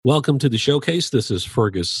Welcome to the showcase. This is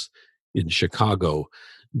Fergus in Chicago.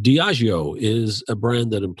 Diageo is a brand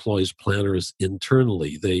that employs planners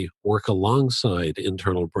internally. They work alongside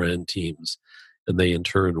internal brand teams, and they in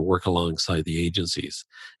turn work alongside the agencies.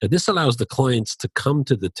 And this allows the clients to come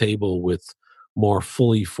to the table with more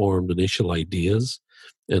fully formed initial ideas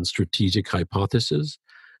and strategic hypotheses.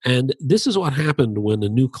 And this is what happened when a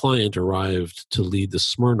new client arrived to lead the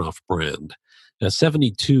Smirnoff brand.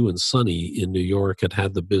 72 and Sunny in New York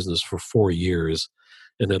had the business for 4 years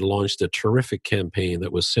and had launched a terrific campaign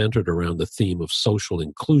that was centered around the theme of social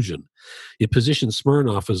inclusion. It positioned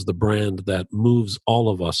Smirnoff as the brand that moves all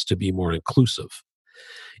of us to be more inclusive.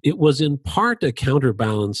 It was in part a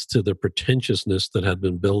counterbalance to the pretentiousness that had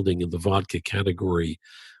been building in the vodka category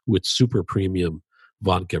with super premium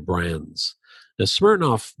vodka brands. Now,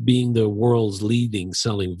 Smirnoff, being the world's leading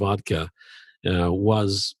selling vodka,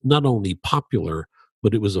 was not only popular,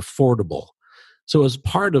 but it was affordable. So, as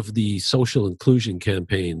part of the social inclusion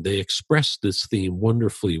campaign, they expressed this theme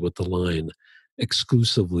wonderfully with the line,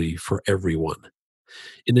 exclusively for everyone.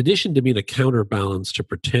 In addition to being a counterbalance to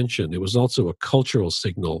pretension, it was also a cultural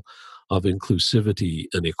signal of inclusivity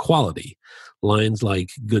and equality. Lines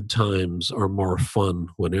like good times are more fun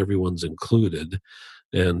when everyone's included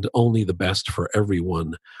and only the best for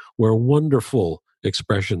everyone were wonderful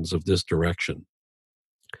expressions of this direction.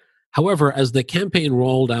 However, as the campaign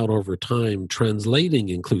rolled out over time, translating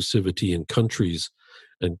inclusivity in countries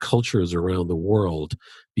and cultures around the world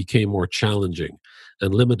became more challenging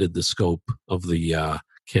and limited the scope of the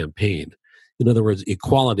campaign. In other words,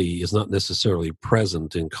 equality is not necessarily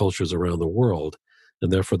present in cultures around the world,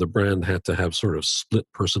 and therefore the brand had to have sort of split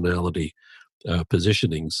personality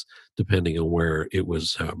positionings depending on where it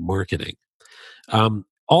was marketing.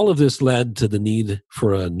 All of this led to the need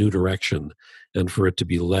for a new direction and for it to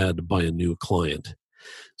be led by a new client.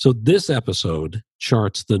 So this episode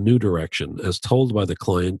charts the new direction as told by the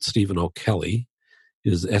client, Stephen O'Kelly,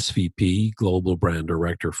 is SVP, Global Brand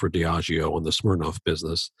Director for Diageo on the Smirnoff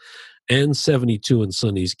business, and 72 and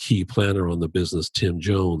Sunny's key planner on the business, Tim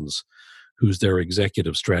Jones, who's their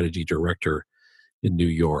Executive Strategy Director in New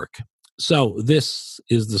York. So this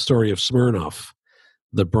is the story of Smirnoff,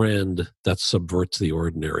 the brand that subverts the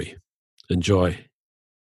ordinary. Enjoy.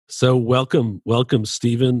 So welcome,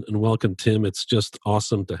 Stephen, and welcome, Tim. It's just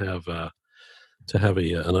awesome to have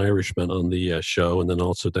an Irishman on the show, and then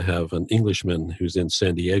also to have an Englishman who's in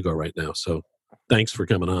San Diego right now. So thanks for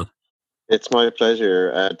coming on. It's my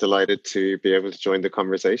pleasure. Delighted to be able to join the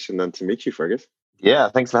conversation and to meet you, Fergus. Yeah,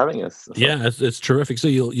 thanks for having us. Yeah, it's terrific. So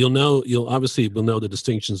you'll obviously know the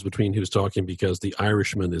distinctions between who's talking because the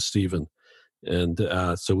Irishman is Stephen, and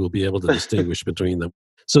so we'll be able to distinguish between them.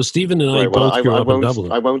 So Stephen and I both grew up in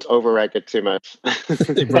Dublin. I won't over-egg it too much.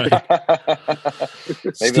 Right.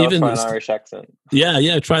 Maybe I'll try an Irish accent.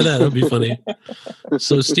 Yeah, try that. That'd be funny.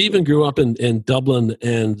 So Stephen grew up in Dublin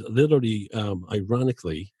and literally,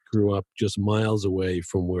 ironically, grew up just miles away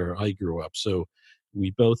from where I grew up. So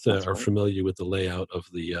we both are familiar with the layout of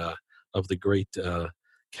the great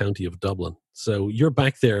county of Dublin. So you're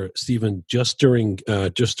back there, Stephen, just during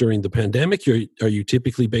the pandemic. Are you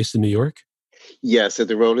typically based in New York? Yeah, so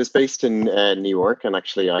the role is based in New York, and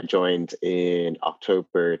actually I joined in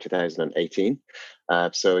October 2018.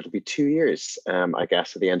 So it'll be 2 years, I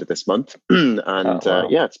guess, at the end of this month.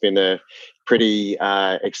 Yeah, it's been a pretty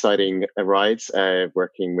exciting ride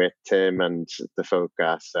working with Tim and the folk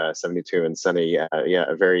at 72 and Sunny. Yeah,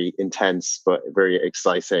 a very intense but very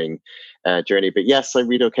exciting journey. But yes, I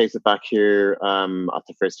relocated back here at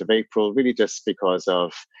the 1st of April, really just because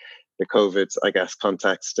of the COVID, I guess,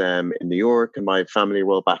 context in New York, and my family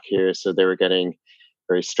were all back here, so they were getting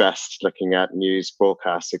very stressed looking at news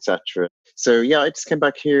broadcasts, etc. So yeah, I just came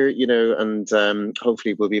back here, and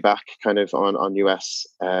hopefully we'll be back kind of on US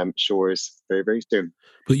shores very, very soon.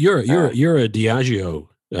 But you're a Diageo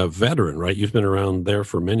veteran, right? You've been around there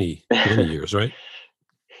for many years, right?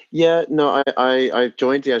 Yeah, no, I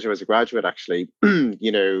joined Diageo as a graduate, actually,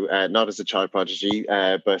 not as a child prodigy,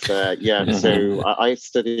 but yeah, so I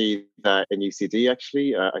studied in UCD,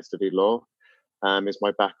 actually. I studied law, is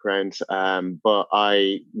my background. But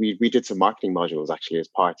we did some marketing modules, actually, as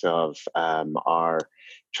part of our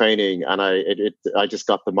training, and I just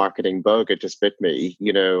got the marketing bug. It just bit me,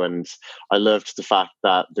 and I loved the fact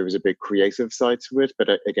that there was a big creative side to it, but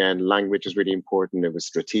again, language is really important. It was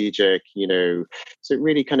strategic, so it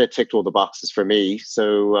really kind of ticked all the boxes for me.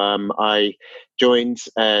 So I joined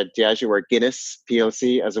Diageo, or Guinness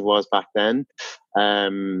PLC as it was back then,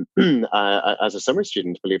 as a summer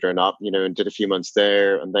student, believe it or not, and did a few months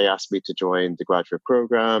there. And they asked me to join the graduate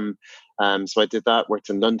program. So I did that, worked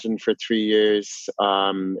in London for 3 years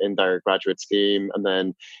in their graduate scheme, and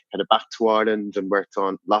then kind of back to Ireland and worked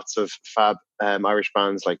on lots of fab Irish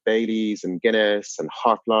brands like Baileys and Guinness and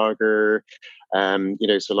Hot Lager. So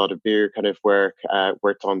a lot of beer kind of work.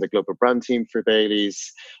 Worked on the global brand team for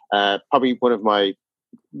Baileys. Probably one of my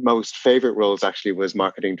most favorite roles actually was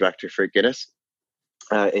marketing director for Guinness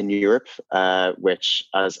in Europe, which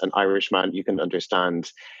as an Irishman, you can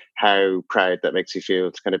understand how proud that makes you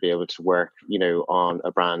feel to kind of be able to work, on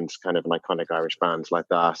a brand, kind of an iconic Irish brand like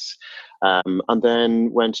that. And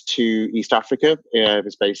then went to East Africa. I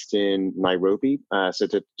was based in Nairobi, so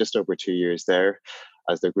did just over 2 years there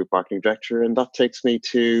as the group marketing director. And that takes me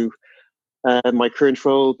to my current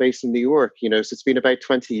role based in New York. So it's been about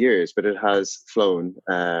 20 years, but it has flown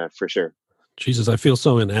for sure. Jesus, I feel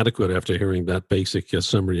so inadequate after hearing that basic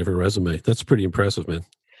summary of her resume. That's pretty impressive, man.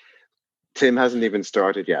 Tim hasn't even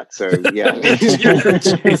started yet, so yeah.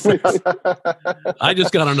 I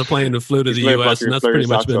just got on a plane and flew to the U.S., and that's pretty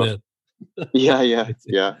much been it.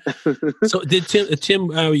 Yeah. So did Tim?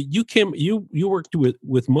 You worked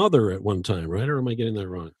with Mother at one time, right? Or am I getting that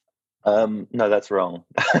wrong? No, that's wrong.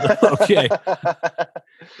 Okay.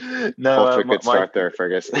 No, good start there,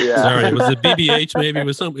 Fergus. Yeah. Sorry, was it BBH? Maybe it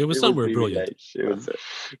was somewhere BBH. brilliant.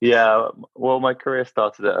 Yeah. Well, my career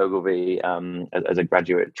started at Ogilvy as a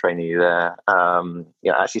graduate trainee there. I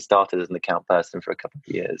actually started as an account person for a couple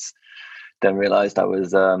of years. Then realized I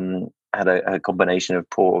was had a combination of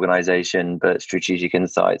poor organization but strategic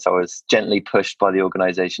insights. I was gently pushed by the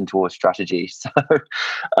organization towards strategy, so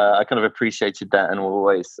I kind of appreciated that, and will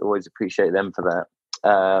always appreciate them for that.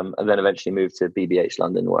 And then eventually moved to BBH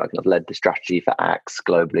London, where I kind of led the strategy for Axe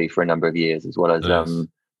globally for a number of years, as well as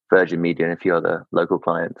Virgin Media and a few other local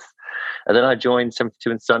clients. And then I joined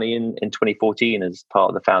 72 and Sunny in 2014 as part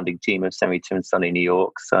of the founding team of 72 and Sunny New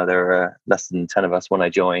York. So there were less than 10 of us when I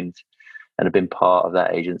joined, and have been part of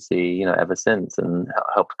that agency, ever since, and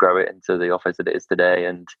helped grow it into the office that it is today.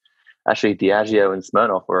 And actually, Diageo and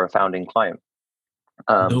Smirnoff were a founding client.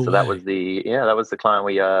 That was the client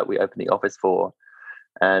we opened the office for,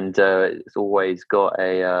 and it's always got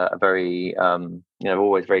a very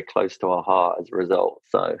always very close to our heart as a result.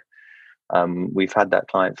 So we've had that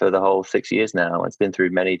client for the whole 6 years now. It's been through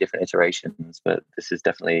many different iterations, but this is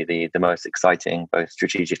definitely the most exciting, both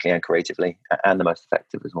strategically and creatively, and the most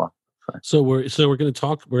effective as well. So we're going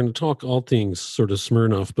to talk all things sort of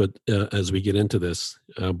Smirnoff, but as we get into this,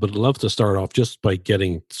 but I'd love to start off just by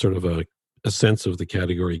getting sort of a sense of the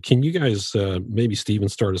category. Can you guys maybe Stephen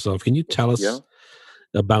start us off? Can you tell us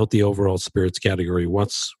about the overall spirits category?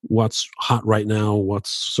 What's hot right now?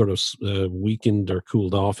 What's sort of weakened or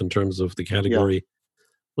cooled off in terms of the category? Yeah.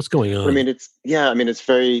 What's going on? I mean, it's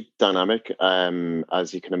very dynamic,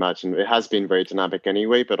 as you can imagine. It has been very dynamic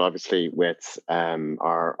anyway, but obviously with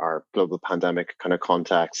our global pandemic kind of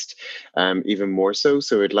context, even more so.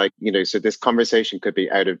 So so this conversation could be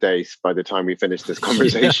out of date by the time we finish this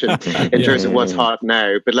conversation in terms of what's hot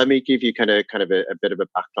now. But let me give you kind of a bit of a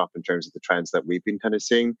backdrop in terms of the trends that we've been kind of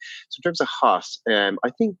seeing. So in terms of hot, I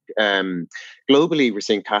think globally we're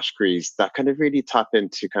seeing categories that kind of really tap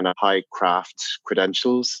into kind of high craft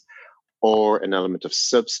credentials, or an element of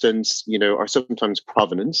substance, or sometimes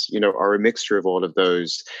provenance, or a mixture of all of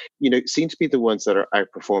those, seem to be the ones that are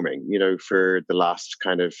outperforming, for the last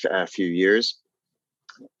kind of few years.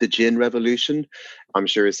 The gin revolution, I'm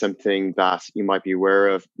sure, is something that you might be aware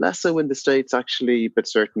of, less so in the States actually, but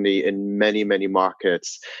certainly in many, many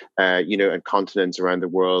markets, and continents around the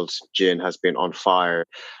world, gin has been on fire.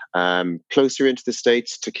 Closer into the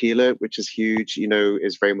States, tequila, which is huge,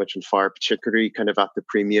 is very much on fire, particularly kind of at the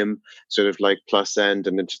premium, sort of like plus end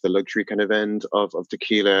and into the luxury kind of end of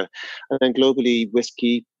tequila. And then globally,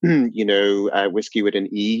 whiskey, whiskey with an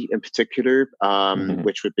E in particular,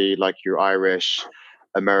 which would be like your Irish,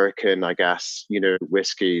 American, I guess,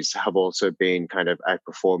 whiskeys have also been kind of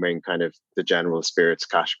outperforming kind of the general spirits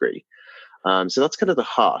category. So that's kind of the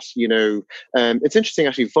hot, it's interesting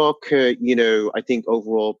actually. Vodka, I think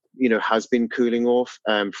overall, has been cooling off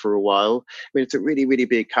for a while. I mean, it's a really, really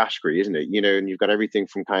big category, isn't it? And you've got everything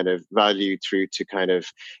from kind of value through to kind of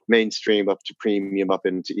mainstream up to premium up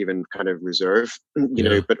into even kind of reserve,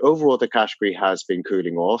 but overall the category has been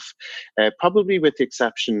cooling off, probably with the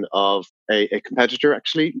exception of a competitor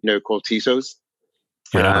actually, called Tito's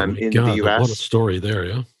in the US. What a story there,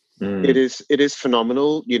 yeah. It is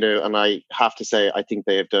phenomenal, and I have to say, I think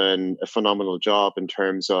they have done a phenomenal job in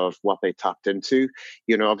terms of what they tapped into.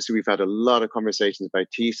 Obviously we've had a lot of conversations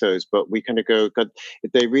about Tito's, but we kind of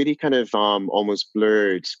they really kind of almost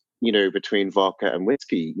blurred between vodka and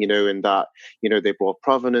whiskey, in that, they brought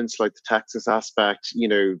provenance, like the Texas aspect,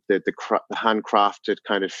 the handcrafted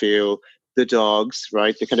kind of feel, the dogs,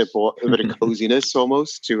 right? They kind of brought a bit of coziness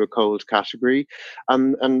almost to a cold category.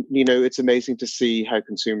 And it's amazing to see how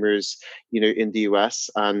consumers, in the US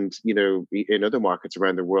and, in other markets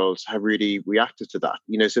around the world have really reacted to that.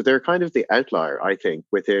 So they're kind of the outlier, I think,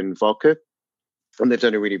 within vodka. And they've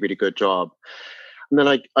done a really, really good job. And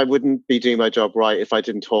then I wouldn't be doing my job right if I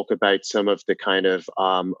didn't talk about some of the kind of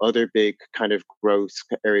other big kind of growth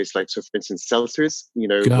areas, like, so for instance, seltzers,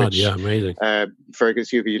 God, which yeah, amazing.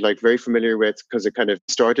 Fergus, you'll be like very familiar with, because it kind of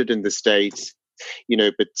started in the States,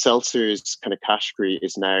 but seltzers kind of category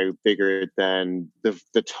is now bigger than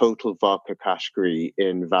the total vodka category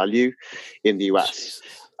in value in the US.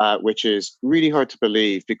 Which is really hard to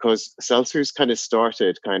believe, because seltzers kind of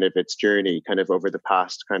started kind of its journey kind of over the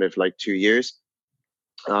past kind of like 2 years.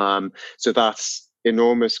 So that's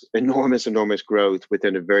enormous growth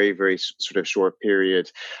within a very, very sort of short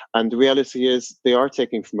period. And the reality is they are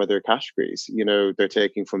taking from other categories. They're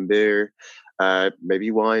taking from beer, maybe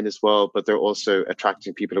wine as well, but they're also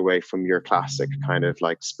attracting people away from your classic kind of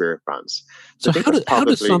like spirit brands. So how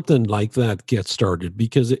does something like that get started?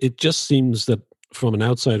 Because it just seems that, from an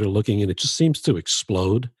outsider looking in, it just seems to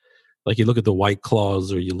explode. Like, you look at the White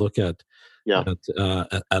Claws, or you look at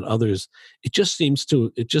others, it just seemed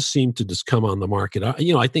to just come on the market.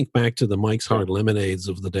 I think back to the Mike's Hard Lemonades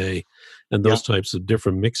of the day, and those types of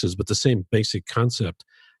different mixes, but the same basic concept.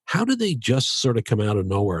 How do they just sort of come out of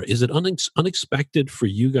nowhere? Is it unexpected for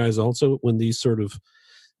you guys also when these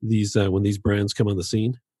when these brands come on the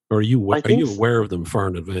scene, or are you aware of them far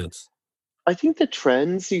in advance? I think the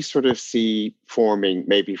trends you sort of see forming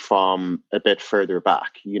maybe from a bit further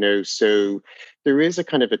back, so there is a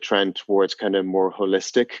kind of a trend towards kind of more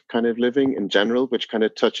holistic kind of living in general, which kind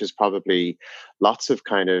of touches probably lots of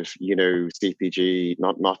kind of, CPG,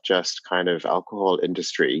 not just kind of alcohol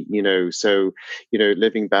industry, so,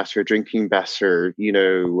 living better, drinking better,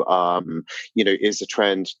 is a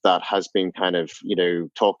trend that has been kind of,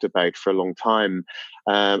 talked about for a long time.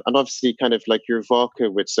 And obviously kind of like your vodka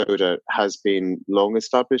with soda has been long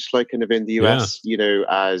established, like kind of in the US,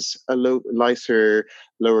 as a lighter,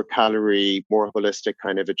 lower calorie, more holistic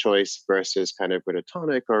kind of a choice versus kind of with a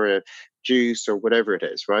tonic or a juice or whatever it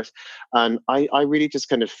is, right? And I really just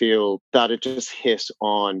kind of feel that it just hit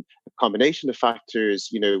on a combination of factors,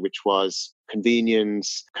 which was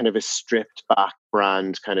convenience, kind of a stripped back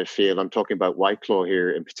brand kind of feel. I'm talking about White Claw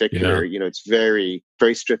here in particular. It's very,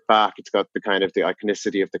 very stripped back. It's got the kind of the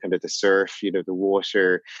iconicity of the kind of the surf, the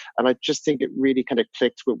water. And I just think it really kind of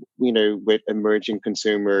clicked with, with emerging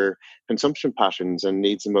consumer consumption patterns and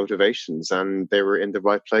needs and motivations. And they were in the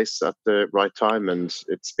right place at the right time. And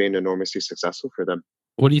it's been enormously successful for them.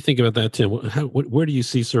 What do you think about that, Tim? Where do you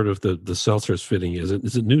see sort of the seltzers fitting? Is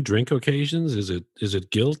it new drink occasions? Is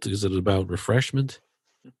it guilt? Is it about refreshment?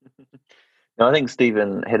 No, I think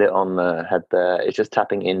Stephen hit it on the head there. It's just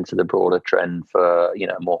tapping into the broader trend for,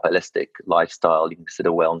 a more holistic lifestyle. You can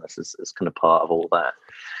consider wellness as kind of part of all that.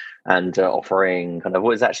 And offering kind of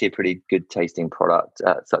what is actually a pretty good tasting product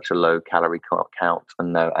at such a low calorie count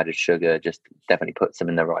and no added sugar just definitely puts them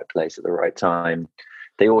in the right place at the right time.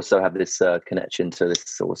 They also have this connection to this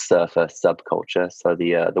sort of surfer subculture. So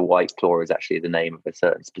the White Claw is actually the name of a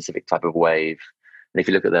certain specific type of wave. And if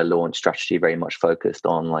you look at their launch strategy, very much focused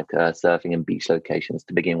on like surfing and beach locations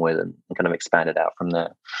to begin with, and kind of expanded out from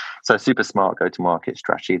there. So super smart go-to-market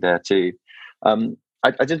strategy there too.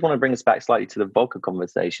 I just want to bring us back slightly to the vodka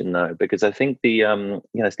conversation though, because I think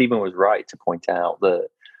Stephen was right to point out that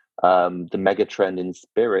the mega trend in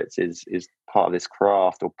spirits is part of this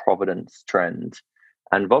craft or provenance trend.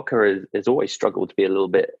 And vodka has always struggled to be a little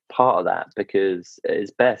bit part of that, because at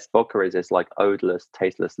its best, vodka is this like odorless,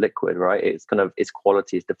 tasteless liquid, right? It's kind of, its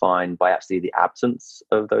quality is defined by absolutely the absence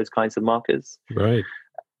of those kinds of markers. Right.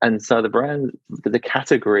 And so the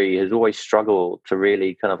category has always struggled to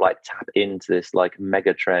really kind of like tap into this like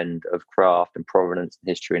mega trend of craft and provenance and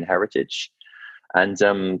history and heritage. And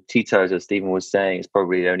Tito's, as Stephen was saying, is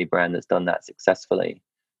probably the only brand that's done that successfully.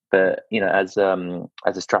 But as a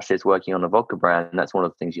strategist working on a vodka brand, that's one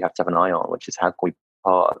of the things you have to have an eye on, which is how can we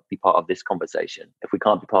be part of this conversation? If we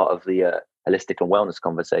can't be part of the holistic and wellness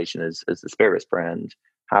conversation as the spirits brand,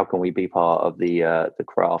 how can we be part of the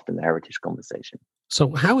craft and the heritage conversation?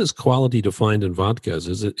 So, how is quality defined in vodkas?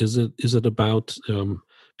 Is it about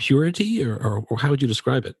purity, or how would you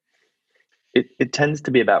describe it? It tends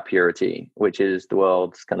to be about purity, which is the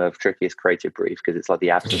world's kind of trickiest creative brief, because it's like the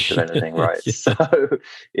absence of anything, right? Yeah. So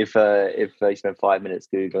if you spend 5 minutes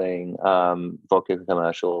Googling vodka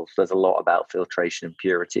commercials, there's a lot about filtration and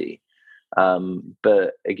purity.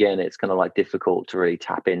 But again, it's kind of like difficult to really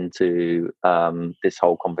tap into this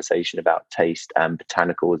whole conversation about taste and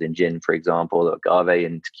botanicals in gin, for example, agave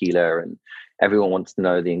and tequila, and everyone wants to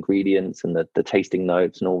know the ingredients and the tasting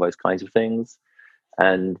notes and all those kinds of things.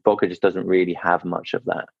 And vodka just doesn't really have much of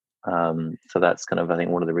that. So that's kind of, I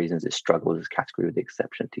think, one of the reasons it struggles as a category, with the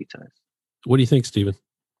exception of Tito's. What do you think, Stephen?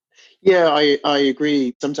 Yeah, I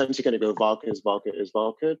agree. Sometimes you kind of go vodka is vodka is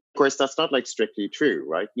vodka. Of course, that's not like strictly true,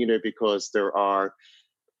 right? Because there are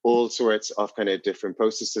all sorts of kind of different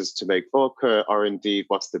processes to make vodka. R&D,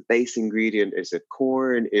 what's the base ingredient? Is it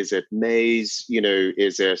corn? Is it maize?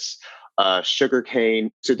 Is it sugar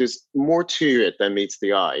cane? So there's more to it than meets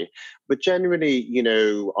the eye. But generally,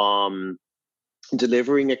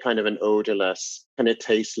 delivering a kind of an odorless, kind of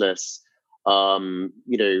tasteless,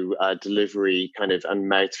 delivery kind of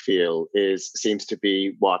and mouthfeel seems to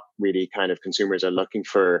be what really kind of consumers are looking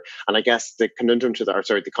for. And I guess the conundrum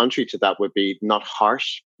the contrary to that would be not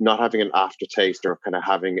harsh, not having an aftertaste or kind of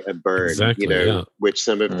having a burn, Exactly, which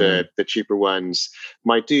some of the cheaper ones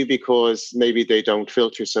might do because maybe they don't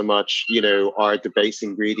filter so much, or the base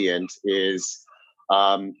ingredient is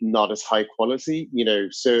not as high quality,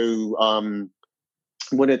 So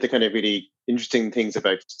one of the kind of really interesting things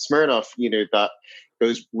about Smirnoff, that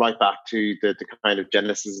goes right back to the kind of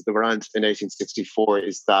genesis of the brand in 1864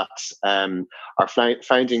 is that our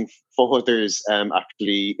founding fathers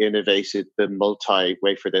actually innovated the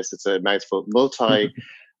wait for this, it's a mouthful,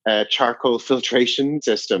 charcoal filtration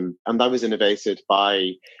system. And that was innovated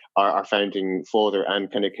by our founding father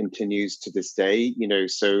and kind of continues to this day,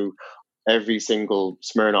 so every single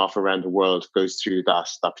Smirnoff around the world goes through that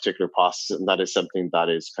particular process, and that is something that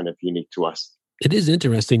is kind of unique to us. It is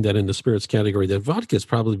interesting that in the spirits category, that vodka is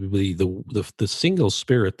probably the single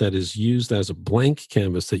spirit that is used as a blank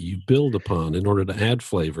canvas that you build upon in order to add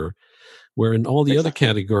flavor, where in all the other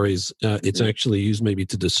categories, it's actually used maybe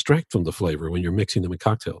to distract from the flavor when you're mixing them in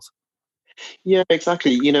cocktails. Yeah,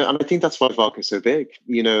 exactly. And I think that's why vodka is so big.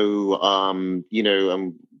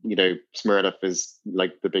 Smirnoff is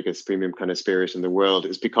like the biggest premium kind of spirit in the world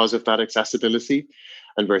is because of that accessibility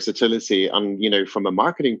and versatility. And from a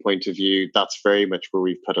marketing point of view, that's very much where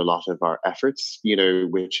we've put a lot of our efforts.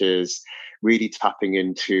 Which is really tapping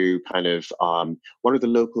into kind of what are the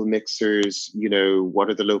local mixers. What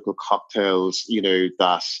are the local cocktails.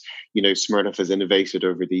 That Smirnoff has innovated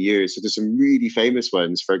over the years. So there's some really famous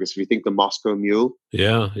ones, Fergus. If you think the Moscow Mule,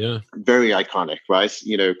 yeah, very iconic, right?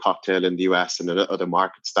 Cocktail in the US and in other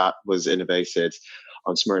markets that was innovated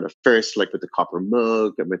on Smirnoff first, like with the copper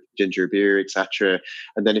mug and with ginger beer, etc.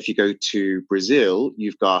 And then if you go to Brazil,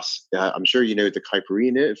 you've got, I'm sure you know the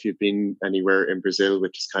caipirinha if you've been anywhere in Brazil,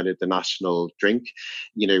 which is kind of the national drink,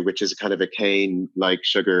 which is kind of a cane like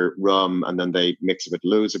sugar rum, and then they mix it with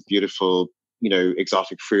loads of beautiful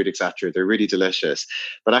exotic fruit, etc. They're really delicious.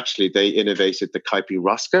 But actually, they innovated the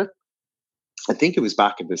caipirosca. I think it was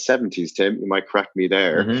back in the 70s, Tim. You might correct me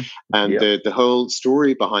there. Mm-hmm. And the whole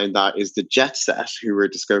story behind that is the jet set who were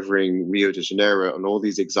discovering Rio de Janeiro and all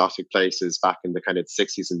these exotic places back in the kind of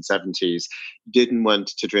 60s and 70s didn't want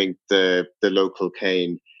to drink the local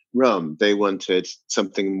cane rum. They wanted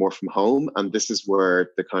something more from home. And this is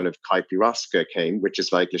where the kind of caipirosca came, which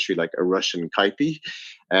is like literally like a Russian caipi,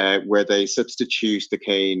 where they substitute the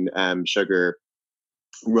cane sugar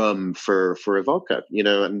rum for a vodka,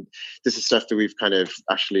 and this is stuff that we've kind of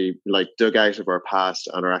actually like dug out of our past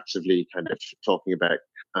and are actively kind of talking about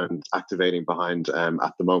and activating behind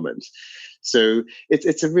at the moment. So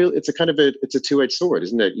it's a two-edged sword,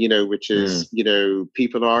 isn't it? Which is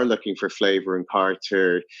people are looking for flavor and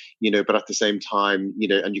character, but at the same time,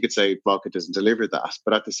 and you could say vodka doesn't deliver that,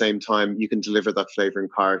 but at the same time you can deliver that flavor and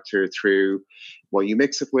character through what you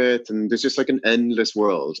mix it with, and there's just like an endless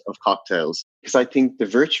world of cocktails. Because I think the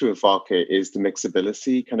virtue of vodka is the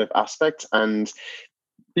mixability kind of aspect, and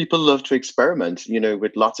people love to experiment,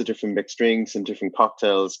 with lots of different mixed drinks and different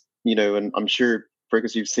cocktails, and I'm sure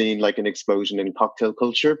because you've seen like an explosion in cocktail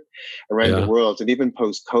culture around the world, and even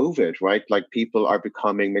post-COVID, right? Like people are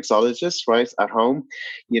becoming mixologists, right, at home,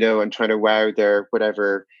 and trying to wow their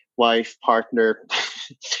whatever wife, partner,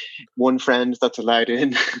 one friend that's allowed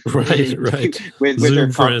in, right, with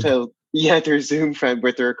their cocktail. Yeah, their Zoom friend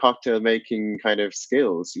with their cocktail making kind of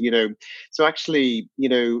skills, So actually,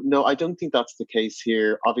 no, I don't think that's the case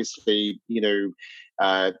here. Obviously, if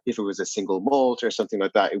it was a single malt or something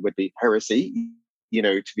like that, it would be heresy,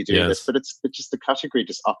 to be doing this. But it's just the category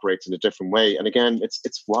just operates in a different way. And again,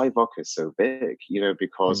 it's why vodka is so big,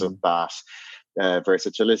 because of that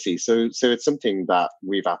versatility. So it's something that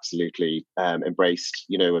we've absolutely embraced,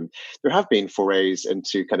 and there have been forays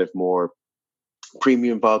into kind of more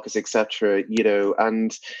premium vodkas, etc.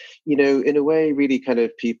 And in a way, really kind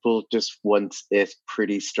of people just want it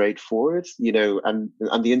pretty straightforward, and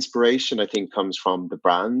the inspiration I think comes from the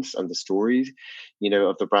brand and the story,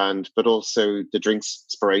 of the brand, but also the drinks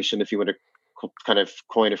inspiration, if you want to kind of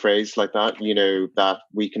coin a phrase like that, that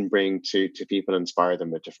we can bring to people and inspire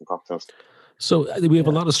them with different cocktails. So we have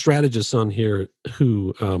a lot of strategists on here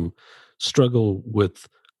who struggle with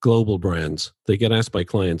global brands. They get asked by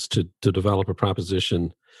clients to develop a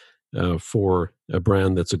proposition for a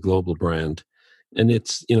brand that's a global brand. And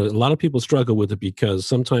it's, a lot of people struggle with it because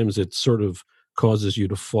sometimes it sort of causes you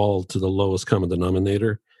to fall to the lowest common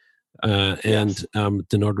denominator. And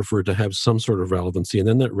in order for it to have some sort of relevancy, and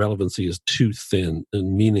then that relevancy is too thin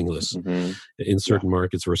and meaningless in certain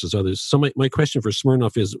markets versus others. So my question for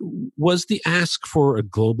Smirnoff is, was the ask for a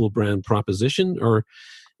global brand proposition,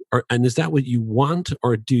 and is that what you want,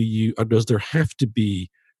 or does there have to be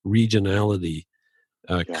regionality,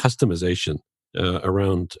 customization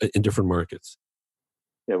around in different markets?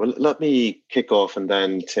 Yeah, well, let me kick off, and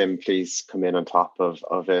then Tim, please come in on top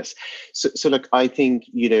of this. So look, I think,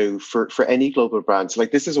 for any global brands,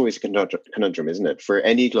 like, this is always a conundrum, isn't it? For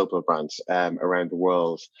any global brands around the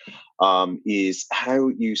world, is how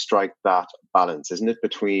you strike that balance, isn't it,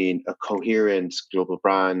 between a coherent global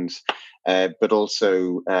brand, but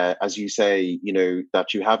also, as you say,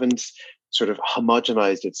 that you haven't sort of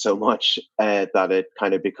homogenized it so much that it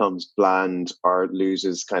kind of becomes bland or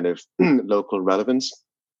loses kind of local relevance.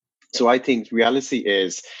 So I think reality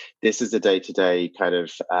is, this is the day-to-day kind of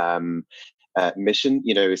mission,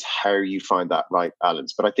 is how you find that right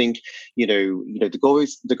balance. But I think, the goal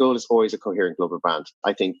is always a coherent global brand,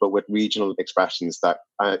 I think, but with regional expressions that,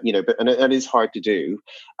 but it is hard to do.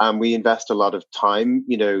 We invest a lot of time,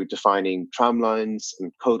 defining tramlines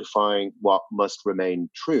and codifying what must remain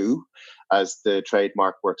true as the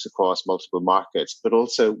trademark works across multiple markets, but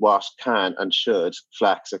also what can and should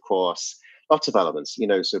flex across lots of elements,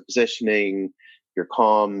 so positioning, your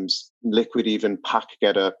comms, liquid, even pack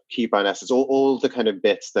getup, key brand assets, all the kind of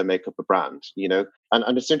bits that make up a brand,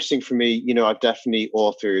 And it's interesting for me, I've definitely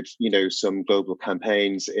authored, some global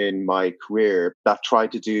campaigns in my career that try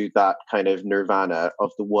to do that kind of nirvana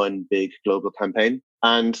of the one big global campaign.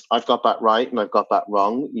 And I've got that right and I've got that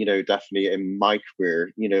wrong, definitely in my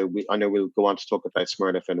career. I know we'll go on to talk about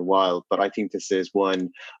Smirnoff in a while, but I think this is one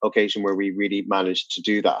occasion where we really managed to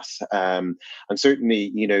do that. And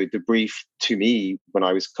certainly, the brief to me when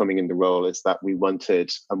I was coming in the role is that we wanted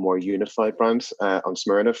a more unified brand on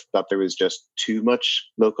Smirnoff, that there was just too much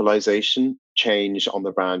localization change on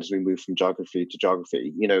the brand as we move from geography to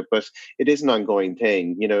geography, but it is an ongoing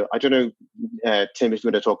thing. I don't know, Tim, if you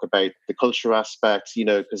want to talk about the culture aspect,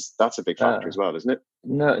 because that's a big factor as well, isn't it?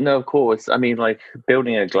 No, of course. I mean, like,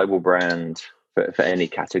 building a global brand for any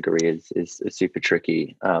category is super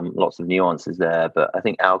tricky. Lots of nuances there, but I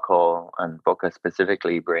think alcohol and vodka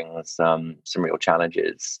specifically brings some real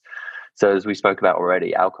challenges. So as we spoke about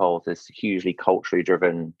already, alcohol is this hugely culturally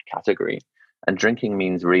driven category. And drinking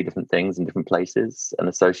means really different things in different places, and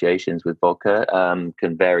associations with vodka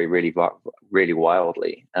can vary really, really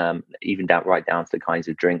wildly. Even right down to the kinds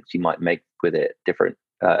of drinks you might make with it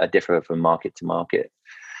differ from market to market.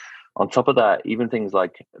 On top of that, even things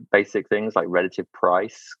like basic things like relative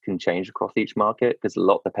price can change across each market, because a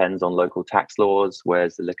lot depends on local tax laws.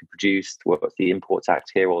 Where's the liquor produced? What's the import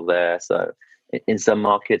tax here or there? So in some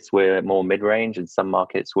markets we're more mid-range, in some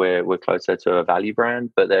markets we're closer to a value brand,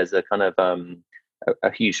 but there's a kind of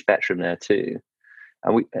a huge spectrum there too.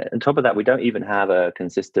 And on top of that, we don't even have a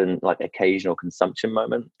consistent, like, occasional consumption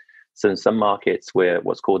moment. So in some markets we're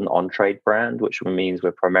what's called an on-trade brand, which means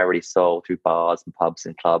we're primarily sold through bars and pubs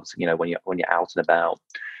and clubs, when you're out and about.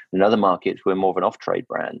 In other markets we're more of an off-trade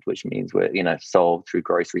brand, which means we're sold through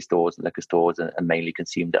grocery stores and liquor stores and mainly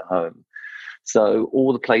consumed at home. So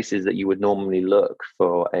all the places that you would normally look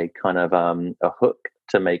for a kind of a hook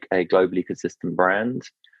to make a globally consistent brand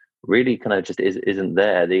really kind of just isn't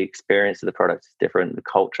there. The experience of the product is different. The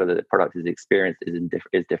culture that the product is experienced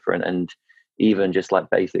is different. And even just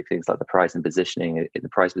like basic things like the price positioning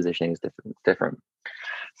is different.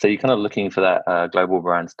 So you're kind of looking for that global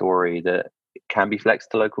brand story that can be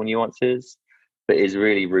flexed to local nuances, but is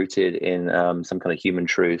really rooted in some kind of human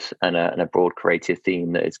truth and a broad creative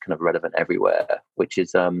theme that is kind of relevant everywhere, which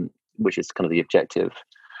is kind of the objective.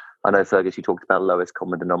 I know, Fergus, you talked about lowest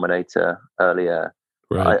common denominator earlier.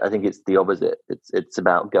 Right. I think it's the opposite. It's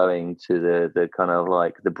about going to the kind of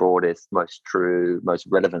like the broadest, most true, most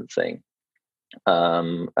relevant thing,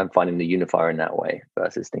 and finding the unifier in that way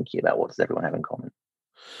versus thinking about what does everyone have in common.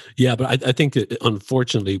 Yeah, but I think that,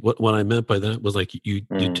 unfortunately, what I meant by that was, like, you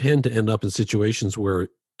tend to end up in situations where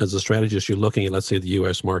as a strategist, you're looking at, let's say, the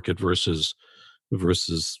U.S. market versus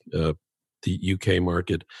the UK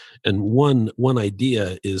market, and one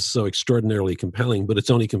idea is so extraordinarily compelling, but it's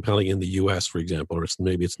only compelling in the US, for example, or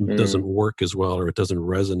maybe it doesn't work as well, or it doesn't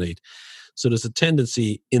resonate. So there's a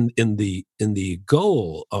tendency in the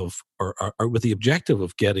goal of or with the objective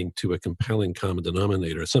of getting to a compelling common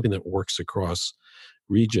denominator, something that works across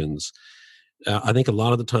regions. I think a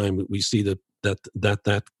lot of the time we see that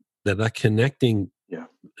connecting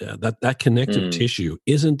that connective tissue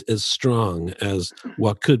isn't as strong as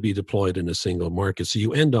what could be deployed in a single market. So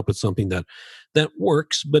you end up with something that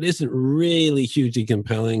works, but isn't really hugely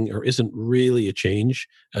compelling, or isn't really a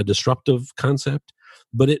disruptive concept.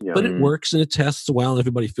 But it works and it tests well.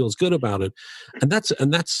 Everybody feels good about it, and that's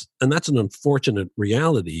an unfortunate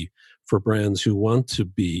reality for brands who want to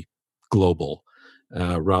be global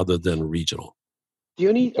rather than regional.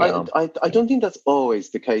 I don't think that's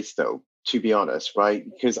always the case, though, to be honest, right?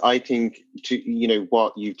 Because I think,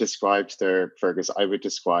 what you've described there, Fergus, I would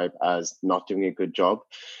describe as not doing a good job,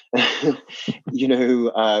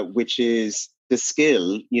 which is the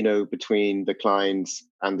skill, between the clients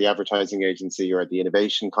and the advertising agency or the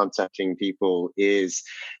innovation concepting people, is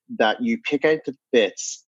that you pick out the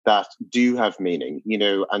bits that do have meaning,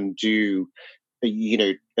 and do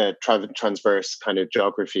transverse kind of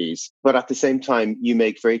geographies. But at the same time, you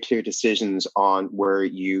make very clear decisions on where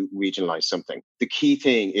you regionalize something. The key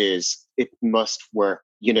thing is it must work,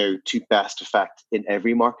 to best effect in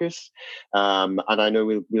every market. And I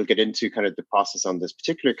know we'll get into kind of the process on this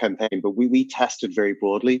particular campaign, but we tested very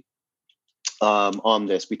broadly on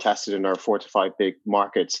this. We tested in our 4 to 5 big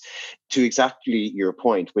markets to exactly your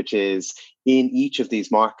point, which is, in each of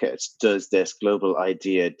these markets, does this global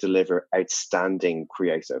idea deliver outstanding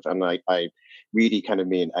creative? And I really kind of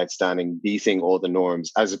mean outstanding, beating all the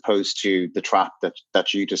norms, as opposed to the trap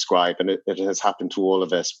that you describe. And it has happened to all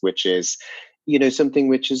of us, which is, something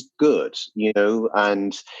which is good,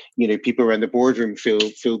 and, people around the boardroom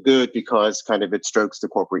feel good because kind of it strokes the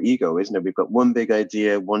corporate ego, isn't it? We've got one big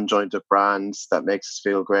idea, one joint of brands that makes us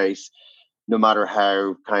feel great, no matter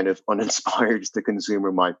how kind of uninspired the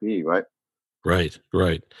consumer might be, right? Right.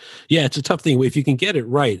 Yeah, it's a tough thing. If you can get it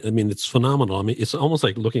right, I mean, it's phenomenal. I mean, it's almost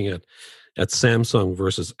like looking at Samsung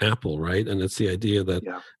versus Apple, right? And it's the idea that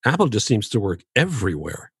Apple just seems to work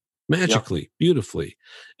everywhere, magically, beautifully.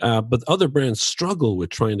 But other brands struggle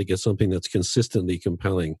with trying to get something that's consistently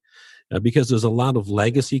compelling, because there's a lot of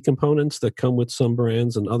legacy components that come with some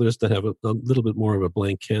brands, and others that have a little bit more of a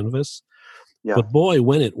blank canvas. Yeah. But boy,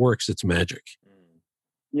 when it works, it's magic.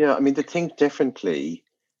 Yeah, I mean, the think differently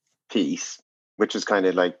piece, which is kind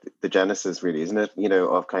of like the genesis, really, isn't it?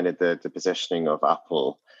 Of kind of the positioning of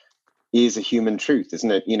Apple, is a human truth,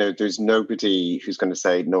 isn't it? There's nobody who's going to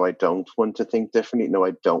say, no, I don't want to think differently. No,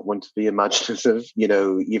 I don't want to be imaginative,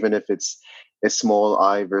 even if it's a small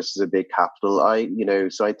I versus a big capital I,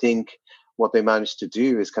 So I think what they managed to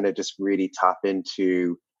do is kind of just really tap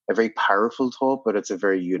into a very powerful thought, but it's a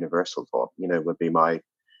very universal thought, would be my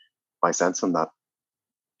sense on that.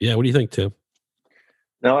 Yeah. What do you think, Tim?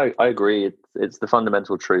 No, I agree. It's the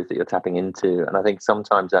fundamental truth that you're tapping into. And I think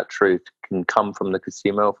sometimes that truth can come from the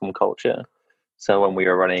consumer or from culture. So when we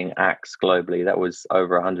were running Axe globally, that was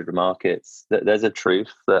over 100 markets. There's a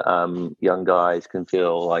truth that young guys can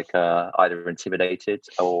feel like either intimidated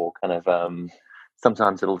or kind of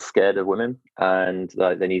sometimes a little scared of women, and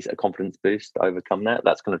they need a confidence boost to overcome that.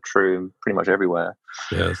 That's kind of true pretty much everywhere.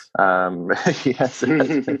 Yes. Yes,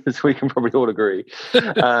 as we can probably all agree.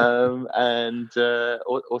 Or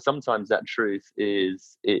sometimes that truth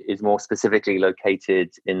is more specifically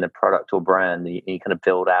located in the product or brand, and you kind of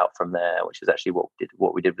build out from there, which is actually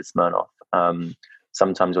what we did with Smirnoff.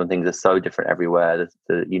 Sometimes when things are so different everywhere,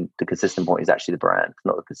 the consistent point is actually the brand,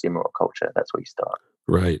 not the consumer or culture. That's where you start.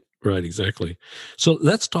 Right, exactly. So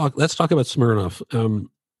let's talk about Smirnoff.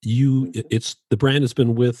 The brand has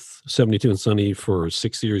been with 72andSunny for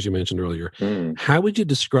 6 years, you mentioned earlier. How would you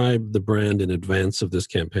describe the brand in advance of this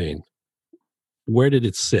campaign? Where did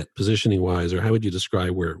it sit positioning wise, or how would you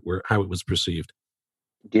describe how it was perceived?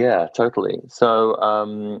 Yeah, totally.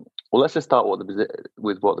 So, well, let's just start with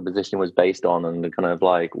what the position was based on, and the kind of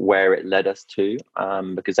like where it led us to.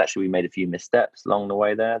 Because actually, we made a few missteps along the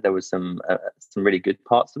way there. There was some really good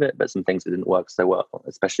parts of it, but some things that didn't work so well,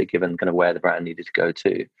 especially given kind of where the brand needed to go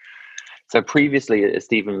to. So previously, as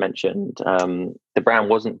Stephen mentioned, the brand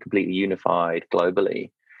wasn't completely unified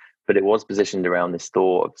globally, but it was positioned around this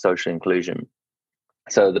thought of social inclusion.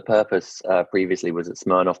 So the purpose previously was that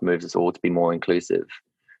Smirnoff moves us all to be more inclusive.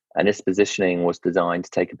 And this positioning was designed to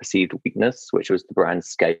take a perceived weakness, which was the brand's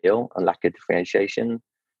scale and lack of differentiation,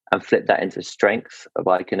 and flip that into strength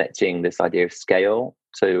by connecting this idea of scale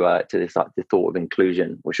to this like the thought of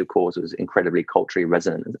inclusion, which of course was incredibly culturally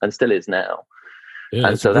resonant and still is now. Yeah,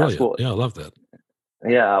 And it's so brilliant. that's what. Yeah, I love that.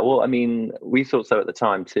 Yeah, well, I mean, we thought so at the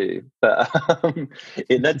time too, but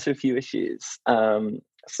it led to a few issues.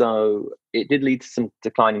 So it did lead to some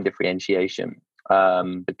declining differentiation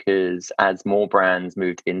because as more brands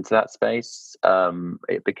moved into that space,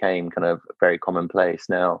 it became kind of very commonplace.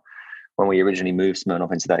 Now, when we originally moved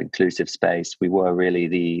Smirnoff into that inclusive space, we were really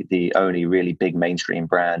the only really big mainstream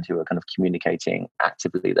brand who were kind of communicating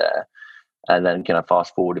actively there. And then kind of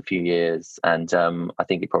fast forward a few years, and I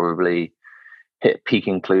think it probably hit peak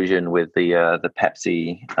inclusion with the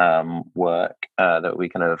Pepsi work that we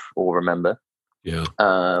kind of all remember. Yeah.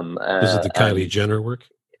 This is the Kylie Jenner work?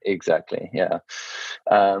 Exactly, yeah.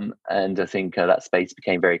 And I think that space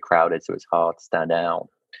became very crowded, so it's hard to stand out.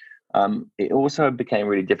 It also became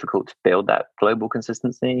really difficult to build that global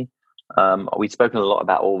consistency. We've spoken a lot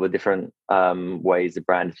about all the different ways the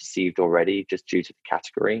brand is perceived already, just due to the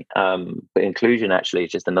category. But inclusion actually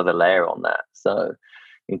is just another layer on that. So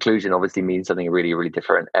inclusion obviously means something really, really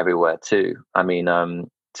different everywhere too. I mean,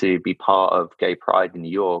 to be part of Gay Pride in New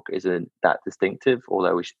York isn't that distinctive,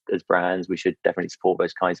 although as brands, we should definitely support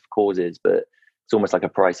those kinds of causes. But it's almost like a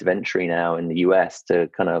price of entry now in the US to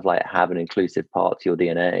kind of like have an inclusive part to your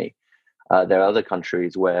DNA. There are other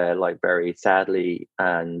countries where, like, very sadly,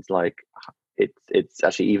 and like it's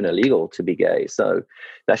actually even illegal to be gay. So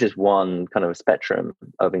that's just one kind of spectrum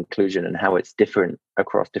of inclusion and how it's different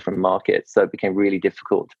across different markets. So it became really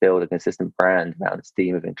difficult to build a consistent brand around this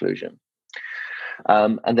theme of inclusion.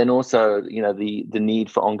 And then also, you know, the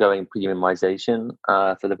need for ongoing premiumization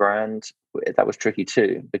for the brand, that was tricky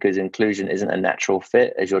too, because inclusion isn't a natural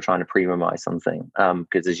fit as you're trying to premiumize something.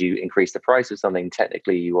 Because as you increase the price of something,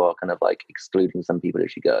 technically you are kind of like excluding some people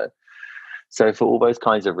as you go. So for all those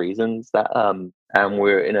kinds of reasons, that and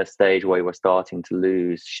we're in a stage where we're starting to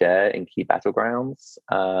lose share in key battlegrounds,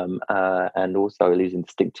 and also losing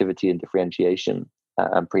distinctivity and differentiation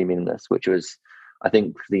and premiumness, which was, I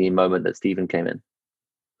think, the moment that Stephen came in.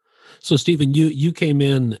 So, Stephen, you came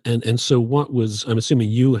in, and so what was? I'm assuming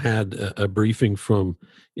you had a briefing from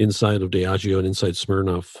inside of Diageo and inside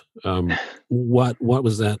Smirnoff. What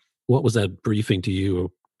was that? What was that briefing to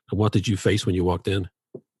you? And what did you face when you walked in?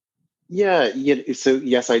 Yeah. So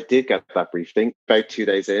yes, I did get that briefing about 2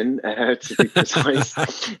 days in, to be precise.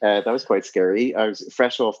 That was quite scary. I was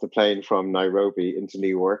fresh off the plane from Nairobi into New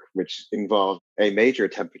York, which involved a major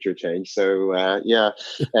temperature change. So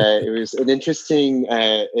it was an interesting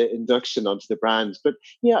induction onto the brand. But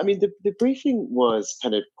yeah, I mean, the briefing was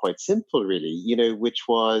kind of quite simple, really. You know, which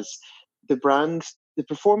was the brand. The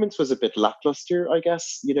performance was a bit lackluster, I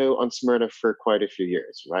guess. You know, on Smyrna for quite a few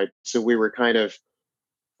years, right? So we were kind of,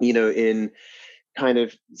 you know, in kind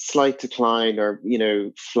of slight decline, or, you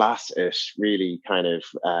know, flat-ish really kind of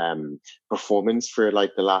performance for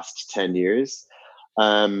like the last 10 years.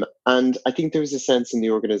 And I think there was a sense in the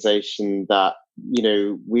organization that, you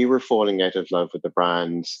know, we were falling out of love with the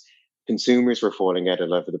brand, consumers were falling out of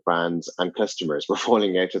love with the brands, and customers were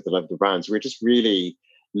falling out of the love of the brands. We're just really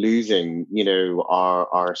losing, you know,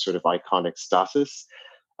 our sort of iconic status.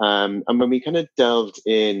 And when we kind of delved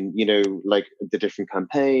in, you know, like the different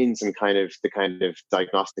campaigns and the kind of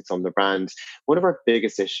diagnostics on the brand, one of our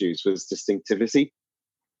biggest issues was distinctivity,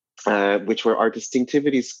 which were our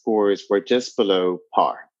distinctivity scores were just below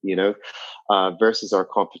par, you know, versus our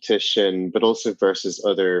competition, but also versus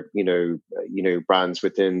other, brands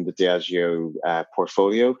within the Diageo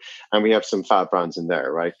portfolio. And we have some fab brands in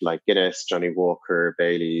there, right? Like Guinness, Johnny Walker,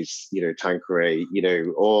 Bailey's, you know, Tanqueray, you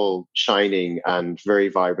know, all shining and very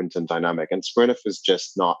vibrant and dynamic. And Smirnoff was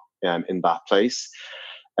just not in that place.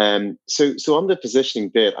 So on the positioning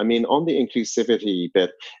bit, I mean, on the inclusivity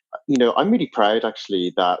bit, you know, I'm really proud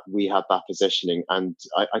actually that we had that positioning, and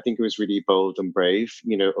I think it was really bold and brave,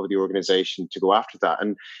 you know, of the organization to go after that.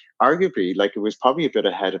 And arguably, like, it was probably a bit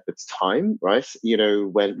ahead of its time, right? You know,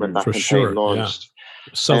 when that For campaign sure, launched.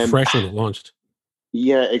 yeah. So fresh when it launched.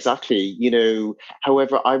 Yeah, exactly. You know,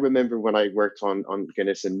 however, I remember when I worked on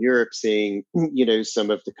Guinness in Europe, seeing, you know, some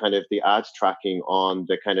of the kind of the ad tracking on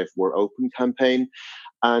the kind of We're Open campaign,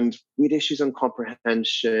 and with issues on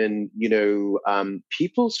comprehension. You know,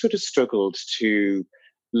 people sort of struggled to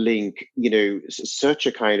link, you know, such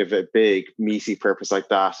a kind of a big meaty purpose like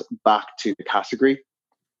that back to the category.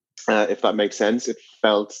 If that makes sense, it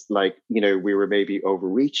felt like, you know, we were maybe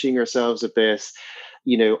overreaching ourselves a bit,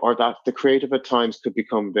 you know, or that the creative at times could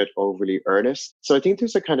become a bit overly earnest. So I think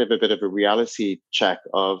there's a kind of a bit of a reality check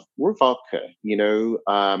of, we're vodka, you know,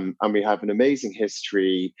 and we have an amazing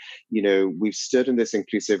history. You know, we've stood in this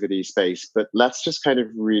inclusivity space, but let's just kind of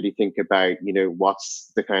really think about, you know,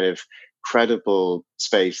 what's the kind of credible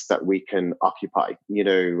space that we can occupy,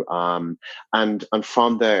 and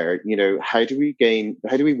from there, how do we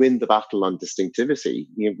win the battle on distinctivity,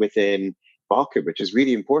 within vodka, which is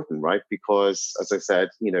really important, right? Because, as I said,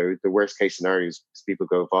 the worst case scenario is people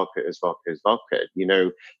go vodka is vodka is vodka.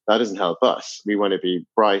 That doesn't help us. We want to be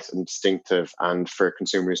bright and distinctive, and for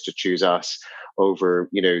consumers to choose us over,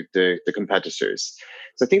 the competitors.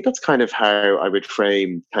 So I think that's kind of how I would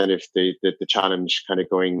frame kind of the challenge kind of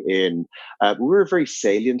going in. We're a very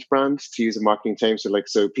salient brand, to use a marketing term.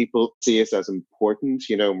 So people see us as important,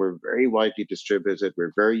 and we're very widely distributed.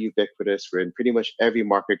 We're very ubiquitous. We're in pretty much every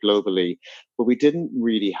market globally, but we didn't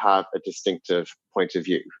really have a distinctive point of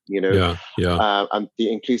view, and the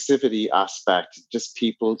inclusivity aspect, just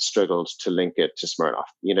people struggled to link it to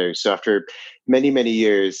Smirnoff, so after many, many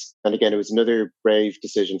years, and again, it was another brave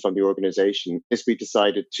decision from the organization, is we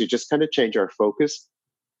decided to just kind of change our focus,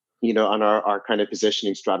 on our kind of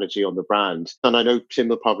positioning strategy on the brand. And I know Tim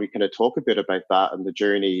will probably kind of talk a bit about that and the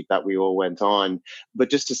journey that we all went on.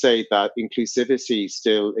 But just to say that inclusivity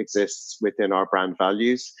still exists within our brand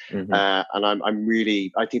values. And I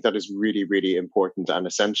think that is really, really important and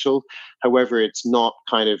essential. However, it's not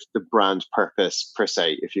kind of the brand purpose per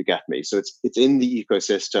se, if you get me. So it's in the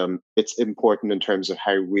ecosystem. It's important in terms of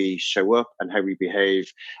how we show up and how we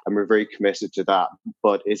behave. And we're very committed to that.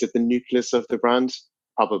 But is it the nucleus of the brand?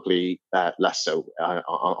 Probably less so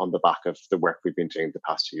on the back of the work we've been doing the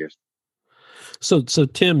past 2 years. So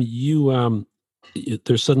Tim, you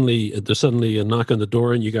there's suddenly a knock on the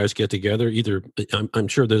door, and you guys get together. Either I'm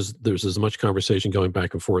sure there's as much conversation going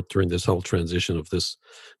back and forth during this whole transition of this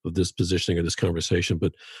positioning or this conversation.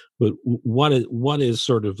 But what is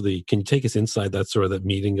sort of can you take us inside that sort of that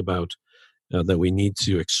meeting about that we need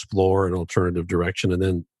to explore an alternative direction, and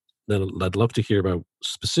then I'd love to hear about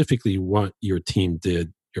specifically what your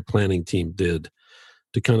planning team did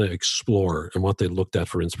to kind of explore and what they looked at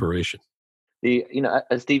for inspiration.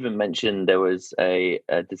 As Stephen mentioned, there was a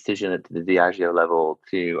decision at the Diageo level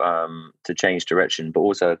to change direction, but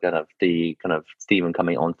also kind of Stephen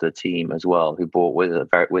coming onto the team as well, who brought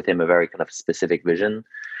with him a very kind of specific vision,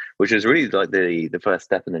 which was really like the first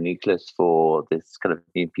step in the nucleus for this kind of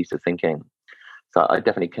new piece of thinking. So I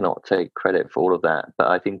definitely cannot take credit for all of that. But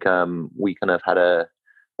I think we kind of had a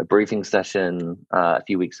briefing session a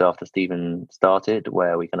few weeks after Stephen started,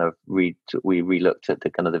 where we kind of re-looked at the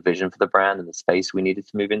kind of the vision for the brand and the space we needed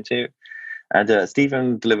to move into. And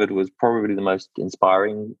Stephen delivered was probably the most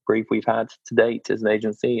inspiring brief we've had to date as an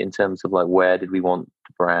agency, in terms of like, where did we want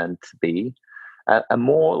the brand to be? And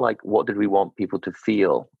more like, what did we want people to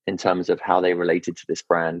feel in terms of how they related to this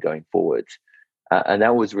brand going forward? And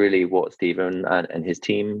that was really what Stephen and his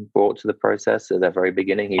team brought to the process at the very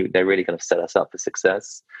beginning. They really kind of set us up for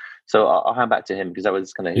success. So I'll hand back to him, because that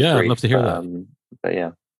was kind of his brief. I'd love to hear that. But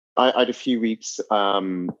yeah. I had a few weeks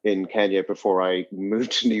in Kenya before I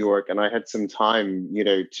moved to New York, and I had some time,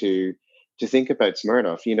 to think about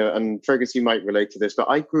Smirnoff, and Fergus, you might relate to this, but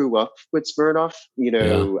I grew up with Smirnoff,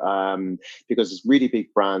 because it's a really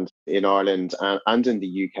big brand in Ireland and in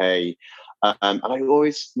the UK. And I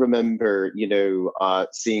always remember,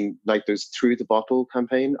 seeing like those Through the Bottle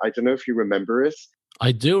campaign. I don't know if you remember it.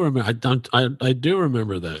 I do remember. I do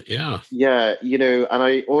remember that. Yeah. Yeah. And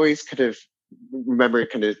I always kind of remember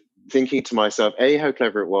kind of thinking to myself, how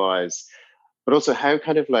clever it was, but also how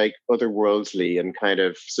kind of like otherworldly and kind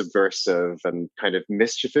of subversive and kind of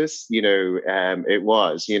mischievous, it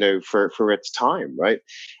was, for its time, right?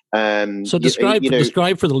 So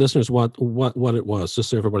describe for the listeners what it was, just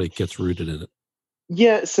so everybody gets rooted in it.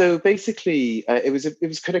 Yeah, so basically, it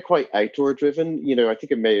was kind of quite outdoor driven. I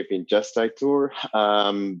think it may have been just outdoor,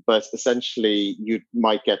 but essentially, you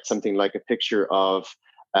might get something like a picture of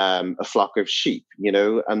a flock of sheep,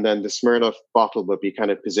 and then the Smirnoff bottle would be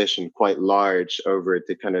kind of positioned quite large over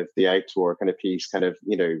the kind of the outdoor kind of piece, kind of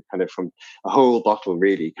from a whole bottle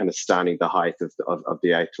really kind of standing the height of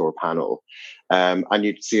the outdoor panel, and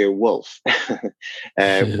you'd see a wolf,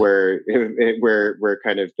 where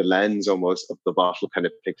kind of the lens almost of the bottle kind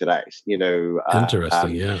of picked it out,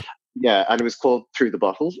 Interesting, yeah. Yeah, and it was called Through the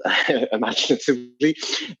Bottle, imaginatively,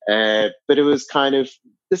 but it was kind of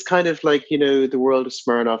this kind of like, the world of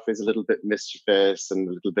Smirnoff is a little bit mischievous and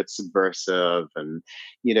a little bit subversive and,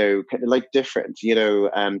 kind of like different,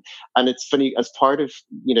 and it's funny, as part of,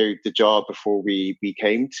 the job before we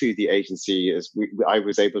came to the agency, I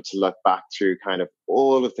was able to look back through kind of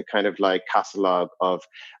all of the kind of like catalog of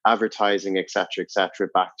advertising, et cetera,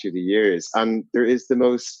 back through the years. And there is the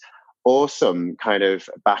most awesome kind of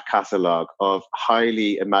back catalogue of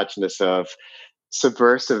highly imaginative,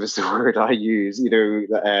 subversive is the word I use,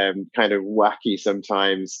 kind of wacky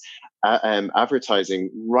sometimes,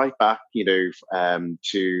 advertising right back,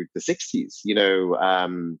 to the 60s.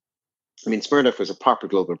 I mean, Smirnoff was a proper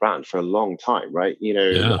global brand for a long time, right?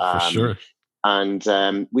 Yeah, for sure.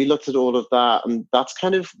 And we looked at all of that, and that's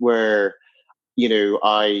kind of where,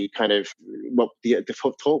 I kind of, what the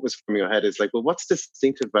thought was coming in my head is like, well, what's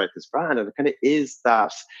distinctive about this brand? And it kind of is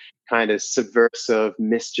that kind of subversive,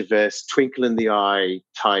 mischievous, twinkle in the eye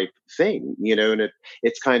type thing, and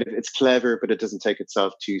it's clever, but it doesn't take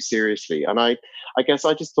itself too seriously. And I guess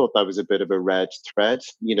I just thought that was a bit of a red thread,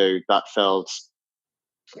 that felt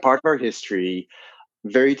part of our history,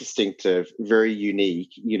 very distinctive, very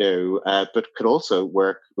unique, but could also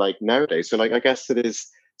work like nowadays. So like, I guess it is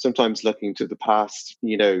sometimes looking to the past,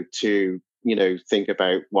 to, think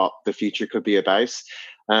about what the future could be about.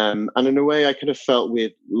 And in a way, I kind of felt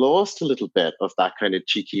we'd lost a little bit of that kind of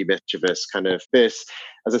cheeky, mischievous kind of this.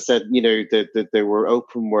 As I said, there were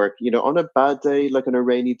open work, on a bad day, like on a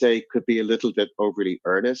rainy day, could be a little bit overly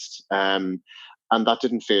earnest. And that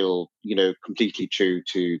didn't feel, completely true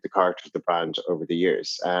to the character of the brand over the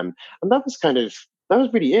years. And that was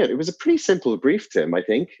really it. It was a pretty simple brief, Tim, I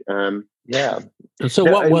think. Yeah. And so,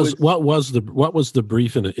 what was the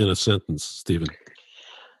brief in a sentence, Stephen?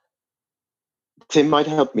 Tim might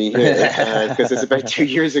help me here because it's about 2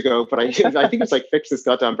 years ago, but I think it's like, fix this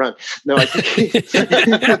goddamn brand. No, I think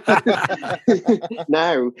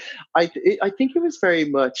now I think it was very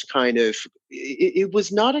much kind of, it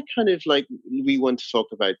was not a kind of like, we want to talk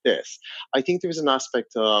about this. I think there was an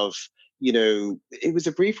aspect of, it was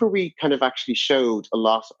a brief where we kind of actually showed a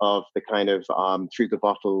lot of the kind of through the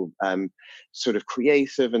bottle sort of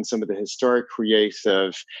creative and some of the historic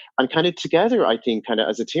creative, and kind of together, I think, kind of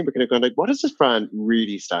as a team, we're kind of going like, what does this brand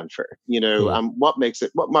really stand for? And what marks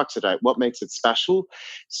it out? What makes it special?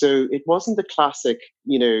 So it wasn't the classic,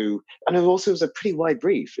 and it also was a pretty wide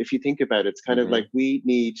brief. If you think about it, it's kind of like, we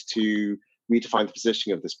need to redefine the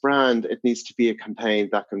positioning of this brand. It needs to be a campaign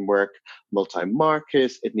that can work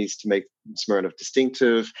multi-market. It needs to make Smirnoff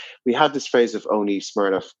distinctive. We had this phrase of only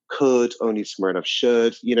Smirnoff could, only Smirnoff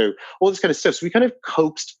should, all this kind of stuff. So we kind of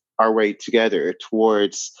coaxed our way together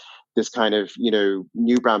towards this kind of,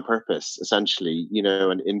 new brand purpose, essentially,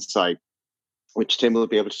 and insight, which Tim will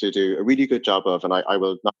be able to do a really good job of. And I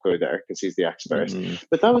will not go there because he's the expert.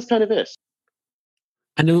 But that was kind of it.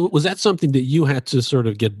 And was that something that you had to sort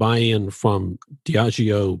of get buy-in from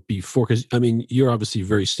Diageo before? Because, I mean, you're obviously a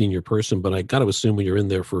very senior person, but I got to assume when you're in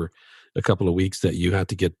there for a couple of weeks that you had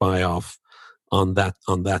to get buy-off on that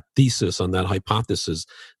thesis, on that hypothesis.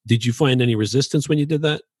 Did you find any resistance when you did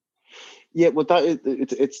that? Yeah, well,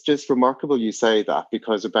 it's just remarkable you say that,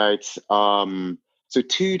 because about so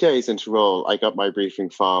 2 days into role, I got my briefing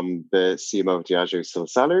from the CMO of Diageo, Sil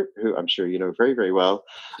Seller, who I'm sure you know very, very well.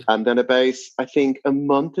 And then about, I think, a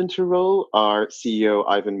month into role, our CEO,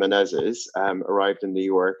 Ivan Menezes, arrived in New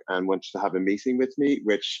York and wanted to have a meeting with me,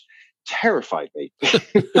 which terrified me.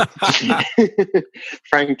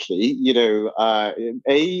 Frankly,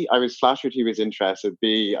 A, I was flattered he was interested.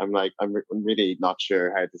 B, I'm really not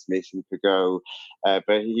sure how this meeting could go.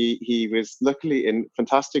 But he was luckily in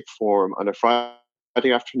fantastic form on a Friday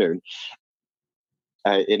afternoon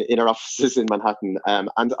in our offices in Manhattan,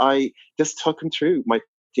 and I just took him through my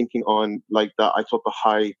thinking on like that. I thought the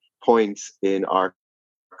high points in our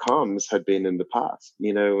comms had been in the past,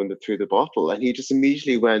 and through the bottle, and he just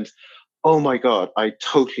immediately went, "Oh my God, I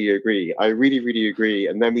totally agree. I really, really agree."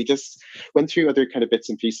 And then we just went through other kind of bits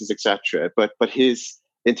and pieces, etc. But his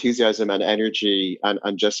enthusiasm and energy and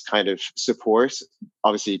just kind of support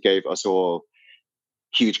obviously gave us all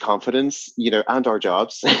huge confidence, and our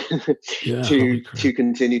jobs to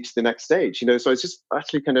continue to the next stage. So it's just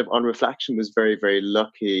actually kind of on reflection was very, very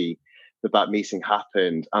lucky that meeting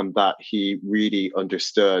happened, and that he really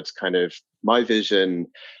understood kind of my vision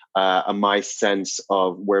and my sense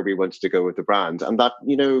of where we wanted to go with the brand. And that,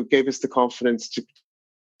 gave us the confidence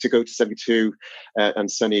to go to 72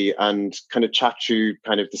 and Sunny and kind of chat through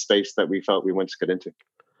kind of the space that we felt we wanted to get into.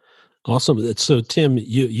 Awesome. So Tim,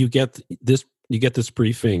 you get this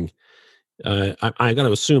briefing. I got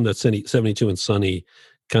to assume that 72 and Sunny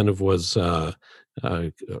kind of was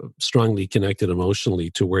strongly connected emotionally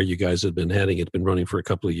to where you guys had been heading. It had been running for a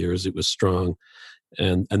couple of years. It was strong.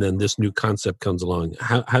 And then this new concept comes along.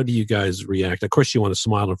 How do you guys react? Of course, you want to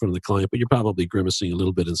smile in front of the client, but you're probably grimacing a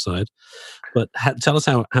little bit inside. But tell us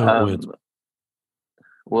how it went.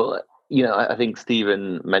 Well, I think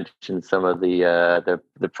Stephen mentioned some of the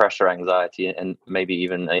pressure, anxiety, and maybe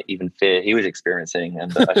even fear he was experiencing,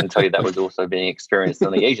 and I can tell you that was also being experienced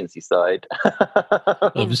on the agency side.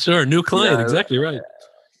 I'm sure, new client, exactly right.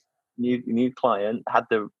 new client, had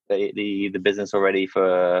the business already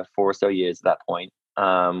for 4 or so years at that point,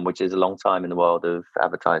 which is a long time in the world of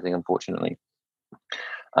advertising, unfortunately.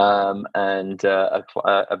 And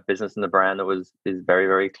a business and the brand that is very,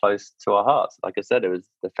 very close to our hearts. Like I said, it was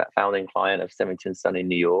the founding client of 72 & Son in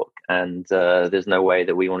New York, and there's no way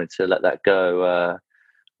that we wanted to let that go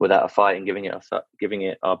without a fight and giving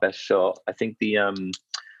it our best shot. I think the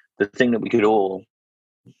thing that we could all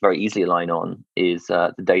very easily align on is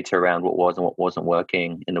the data around what was and what wasn't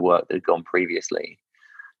working in the work that had gone previously.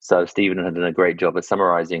 So Stephen had done a great job of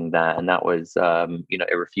summarizing that, and that was,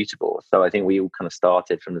 irrefutable. So I think we all kind of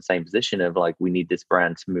started from the same position of like, we need this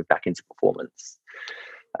brand to move back into performance.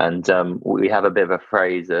 And we have a bit of a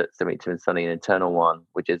phrase at 72 & Son, an internal one,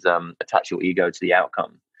 which is attach your ego to the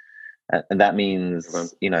outcome. And that means,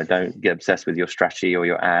 don't get obsessed with your strategy or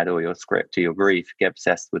your ad or your script or your brief. Get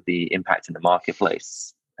obsessed with the impact in the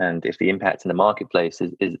marketplace. And if the impact in the marketplace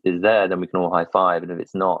is there, then we can all high five. And if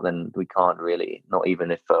it's not, then we can't really, not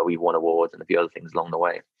even if we won awards and a few other things along the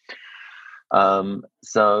way.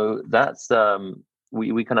 So that's,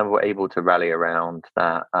 we kind of were able to rally around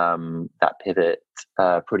that pivot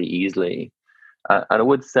pretty easily. And I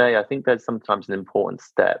would say, I think there's sometimes an important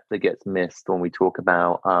step that gets missed when we talk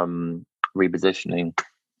about repositioning.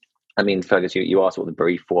 I mean, Fergus, you asked what the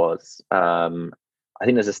brief was. I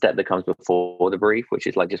think there's a step that comes before the brief, which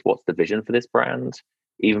is like, just what's the vision for this brand?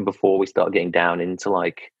 Even before we start getting down into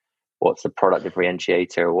like, what's the product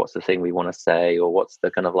differentiator, or what's the thing we want to say, or what's the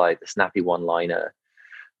kind of like the snappy one-liner.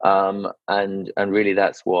 And really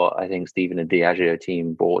that's what I think Stephen and Diageo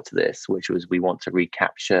team brought to this, which was, we want to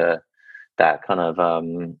recapture that kind of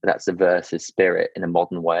that subversive spirit in a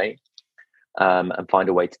modern way, and find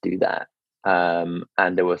a way to do that.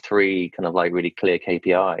 And there were 3 kind of like really clear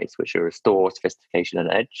KPIs, which are restore sophistication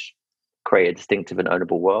and edge, create a distinctive and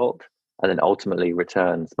ownable world, and then ultimately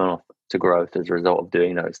return Smirnoff to growth as a result of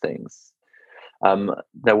doing those things.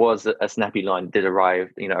 There was a snappy line that did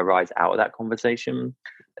arise out of that conversation,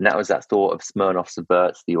 and that was that thought of Smirnoff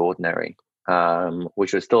subverts the ordinary,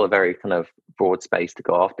 which was still a very kind of broad space to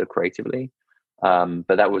go after creatively.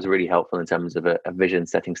 But that was really helpful in terms of a vision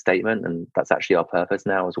setting statement, and that's actually our purpose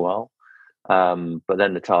now as well. But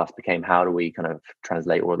then the task became, how do we kind of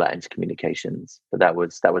translate all of that into communications? But that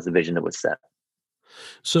was the vision that was set.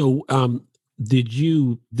 So did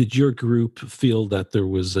your group feel that there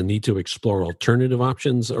was a need to explore alternative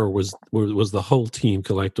options, or was the whole team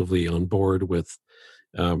collectively on board with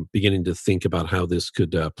beginning to think about how this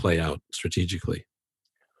could play out strategically?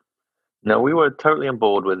 No, we were totally on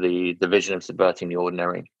board with the vision of subverting the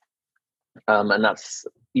ordinary. And that's,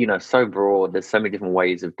 so broad. There's so many different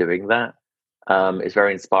ways of doing that. It's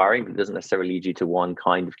very inspiring, but it doesn't necessarily lead you to one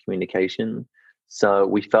kind of communication. So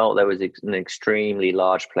we felt there was an extremely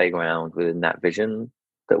large playground within that vision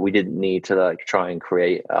that we didn't need to like try and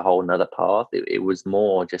create a whole nother path. It was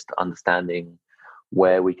more just understanding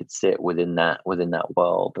where we could sit within that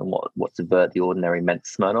world, and what subvert the ordinary meant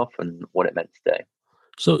to Smirnoff and what it meant today.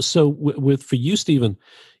 So for you, Stephen,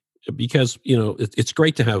 because it's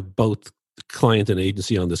great to have both client and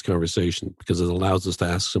agency on this conversation, because it allows us to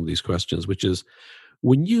ask some of these questions, which is,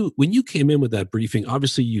 when you came in with that briefing,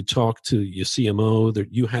 obviously you talked to your CMO,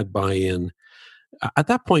 that you had buy-in. At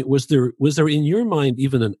that point, was there in your mind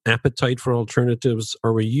even an appetite for alternatives,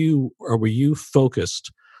 or were you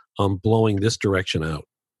focused on blowing this direction out?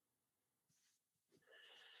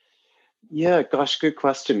 Yeah, gosh, good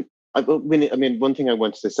question. One thing I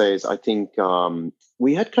wanted to say is, I think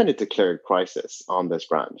we had kind of declared crisis on this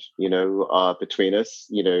brand, between us,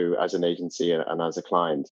 as an agency and as a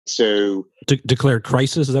client. So declared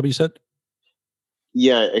crisis, is that what you said?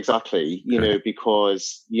 Yeah, exactly.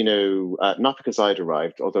 Because not because I'd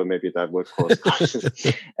arrived, although maybe that would cause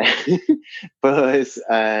crisis, but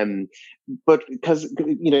because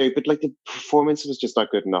but like the performance was just not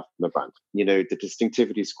good enough in the brand. The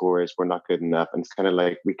distinctivity scores were not good enough, and it's kind of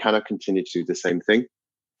like, we cannot continue to do the same thing,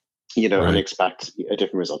 right, and expect a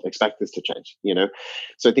different result. Expect this to change.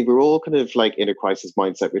 So I think we're all kind of like in a crisis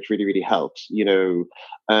mindset, which really, really helped.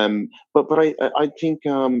 But I think.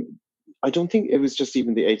 I don't think it was just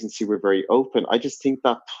even the agency were very open. I just think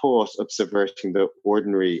that thought of subverting the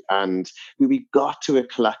ordinary, and we got to a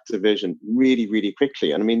collective vision really, really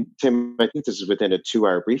quickly. And I mean, Tim, I think this is within a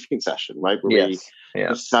 2-hour briefing session, right? Where we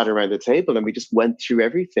just sat around the table and we just went through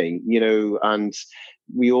everything, and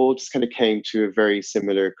we all just kind of came to a very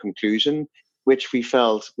similar conclusion. which we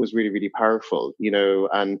felt was really, really powerful,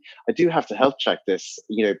 and I do have to health check this,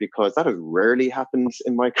 because that has rarely happened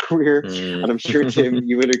in my career. And I'm sure, Tim,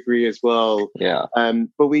 you would agree as well. Yeah.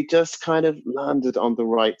 But we just kind of landed on the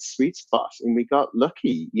right sweet spot, and we got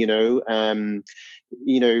lucky,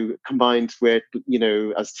 combined with,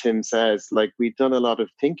 as Tim says, like, we'd done a lot of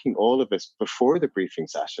thinking, all of us, before the briefing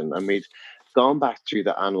session, and we'd gone back through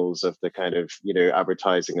the annals of the kind of,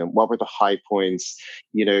 advertising, and what were the high points,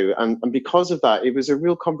 and because of that, it was a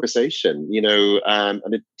real conversation,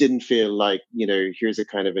 and it didn't feel like, here's a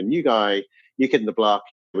kind of a new guy, new kid in the block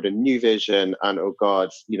with a new vision, and oh God,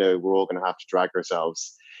 we're all going to have to drag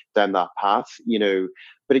ourselves down that path,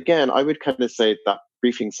 But again, I would kind of say that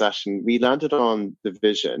briefing session, we landed on the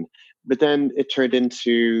vision, but then it turned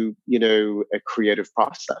into, a creative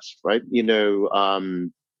process, right?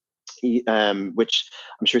 Which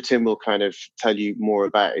I'm sure Tim will kind of tell you more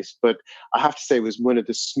about. But I have to say, it was one of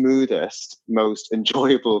the smoothest, most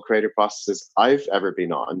enjoyable creative processes I've ever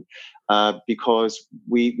been on, because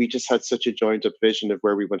we just had such a joined up vision of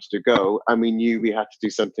where we wanted to go, and we knew we had to do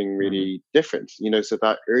something really different. So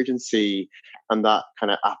that urgency and that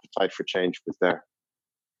kind of appetite for change was there.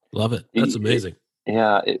 Love it. That's amazing.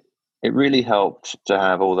 It really helped to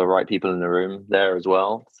have all the right people in the room there as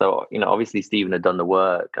well. So, obviously Stephen had done the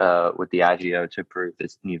work with Diageo to approve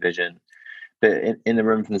this new vision. But in the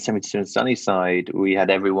room from the 72 Sunny side, we had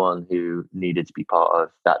everyone who needed to be part of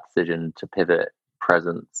that decision to pivot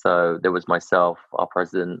present. So there was myself, our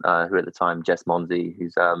president, who at the time, Jess Monzi,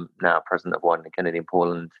 who's now president of Wieden Kennedy in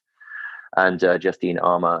Poland, and Justine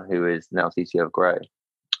Armour, who is now CCO of Grey.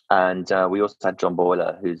 And we also had John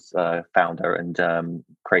Boyler, who's founder and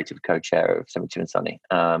creative co-chair of 72 Sunny,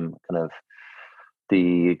 our kind of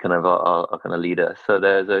leader. So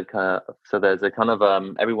there's a kind of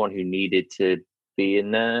everyone who needed to be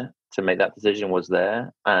in there to make that decision was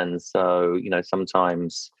there. And so,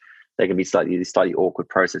 sometimes there can be slightly awkward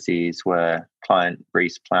processes where client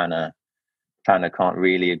briefs planner can't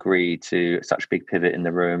really agree to such a big pivot in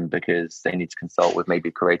the room because they need to consult with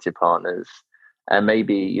maybe creative partners. And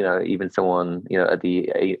maybe, even someone, at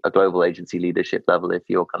a global agency leadership level, if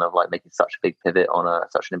you're kind of like making such a big pivot on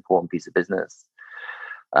such an important piece of business.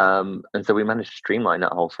 And so we managed to streamline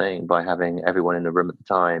that whole thing by having everyone in the room at the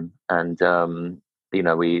time. And, we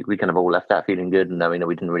kind of all left that feeling good and knowing that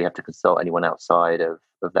we didn't really have to consult anyone outside of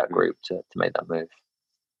that group to make that move.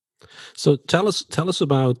 So tell us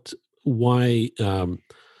about why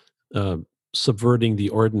subverting the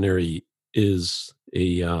ordinary is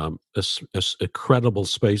a credible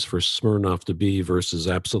space for Smirnoff to be versus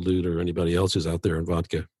Absolut or anybody else who's out there in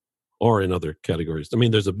vodka or in other categories. I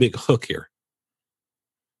mean, there's a big hook here.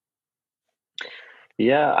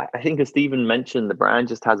 Yeah, I think as Stephen mentioned, the brand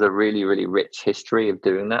just has a really, really rich history of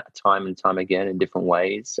doing that time and time again in different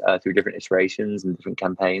ways, through different iterations and different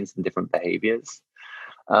campaigns and different behaviors.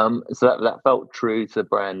 So that felt true to the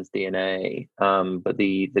brand's DNA. But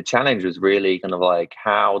the challenge was really kind of like,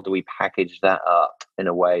 how do we package that up in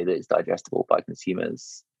a way that is digestible by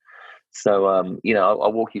consumers? So,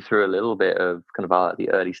 I'll walk you through a little bit of kind of the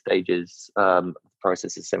early stages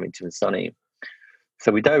process of 72 Sunny.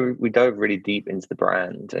 So we dove really deep into the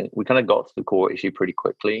brand, and we kind of got to the core issue pretty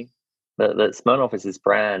quickly. That Smirnoff is this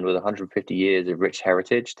brand with 150 years of rich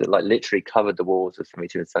heritage that like literally covered the walls of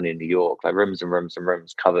 72 Sunny in New York, like rooms and rooms and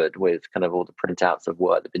rooms covered with kind of all the printouts of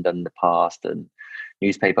work that's been done in the past and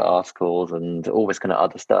newspaper articles and all this kind of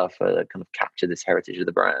other stuff kind of capture this heritage of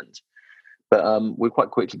the brand. But we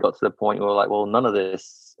quite quickly got to the point where we're like, well, none of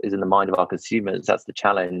this is in the mind of our consumers. That's the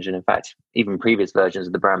challenge. And in fact, even previous versions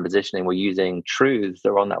of the brand positioning were using truths that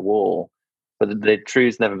are on that wall, but the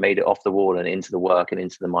truths never made it off the wall and into the work and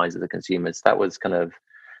into the minds of the consumers. That was kind of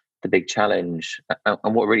the big challenge.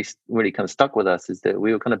 And what really kind of stuck with us is that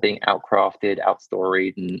we were kind of being outcrafted,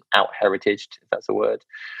 outstoried, and out-heritaged, if that's a word,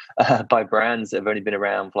 by brands that have only been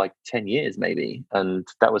around for like 10 years maybe. And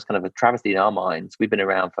that was kind of a travesty in our minds. We've been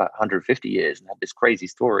around for 150 years and had this crazy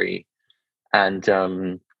story. And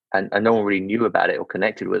no one really knew about it or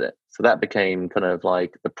connected with it. So that became kind of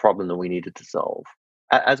like the problem that we needed to solve.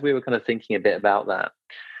 As we were kind of thinking a bit about that,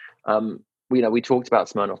 we talked about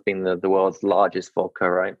Smirnoff being the world's largest vodka,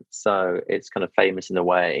 right? So it's kind of famous in a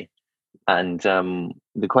way. And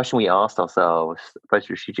the question we asked ourselves, both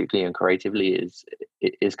strategically and creatively,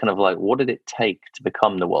 is kind of like, what did it take to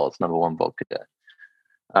become the world's number one vodka?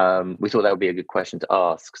 We thought that would be a good question to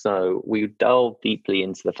ask. So we delved deeply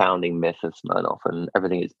into the founding myth of Smirnoff and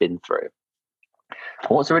everything it's been through. And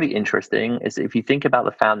what's really interesting is if you think about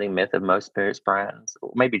the founding myth of most spirits brands,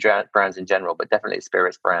 or maybe brands in general, but definitely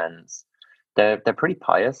spirits brands, they're pretty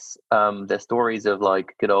pious. They're stories of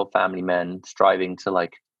like good old family men striving to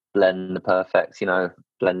like blend the perfect,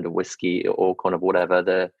 blend of whiskey or kind of whatever,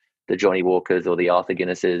 the Johnny Walkers or the Arthur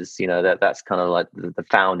Guinnesses, that's kind of like the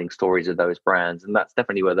founding stories of those brands. And that's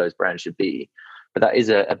definitely where those brands should be. But that is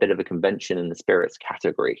a bit of a convention in the spirits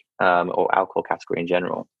category, or alcohol category in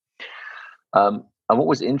general. And what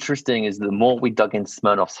was interesting is the more we dug into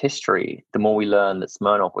Smirnoff's history, the more we learned that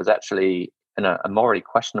Smirnoff was actually a morally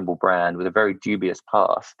questionable brand with a very dubious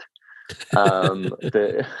past. There's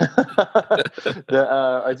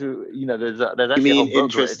actually you mean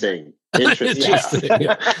interesting? Interesting.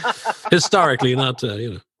 Yeah. Historically, not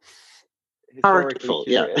historically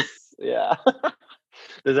yeah.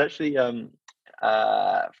 There's actually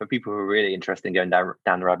for people who are really interested in going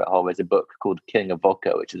down the rabbit hole, there's a book called King of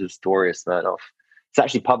Vodka, which is a story of Smirnoff. It's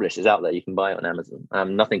actually published. It's out there. You can buy it on Amazon.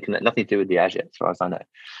 Nothing to do with Diageo, as far as I know.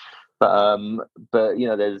 But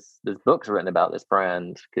there's books written about this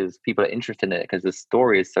brand because people are interested in it because the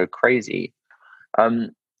story is so crazy.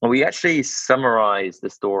 We actually summarized the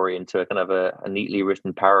story into a kind of a neatly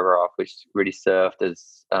written paragraph, which really served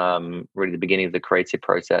as really the beginning of the creative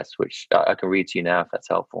process, which I can read to you now if that's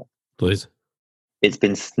helpful. Please. It's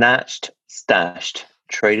been snatched, stashed,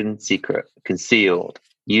 traded in secret, concealed,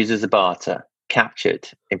 used as a barter, captured,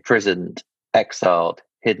 imprisoned, exiled,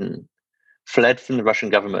 hidden, fled from the Russian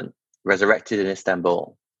government, resurrected in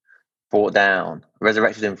Istanbul, brought down,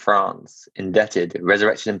 resurrected in France, indebted,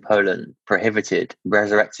 resurrected in Poland, prohibited,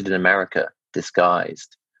 resurrected in America,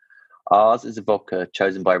 disguised. Ours is a vodka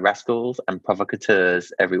chosen by rascals and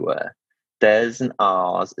provocateurs everywhere. Theirs and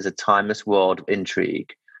ours is a timeless world of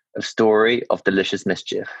intrigue, of story, of delicious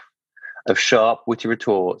mischief, of sharp, witty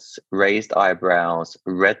retorts, raised eyebrows,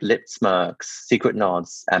 red-lipped smirks, secret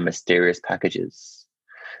nods, and mysterious packages.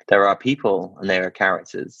 There are people and there are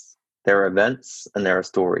characters. There are events and there are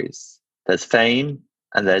stories. There's fame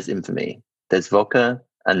and there's infamy. There's vodka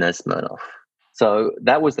and there's Smirnoff. So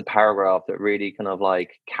that was the paragraph that really kind of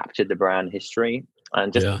like captured the brand history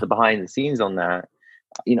and just the behind the scenes on that.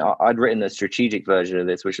 I'd written a strategic version of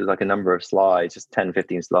this, which was like a number of slides, just 10,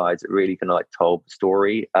 15 slides. It really kind of like told the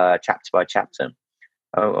story chapter by chapter.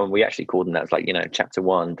 And we actually called them that. It's like, chapter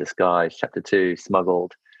 1, disguised, chapter 2,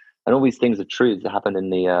 smuggled. And all these things are truths that happened in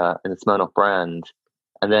the Smirnoff brand.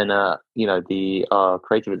 And then, our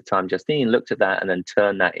creative at the time, Justine, looked at that and then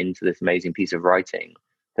turned that into this amazing piece of writing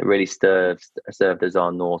that really served as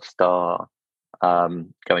our North Star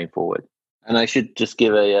going forward. And I should just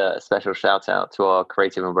give a special shout out to our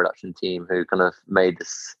creative and production team who kind of made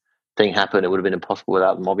this thing happen. It would have been impossible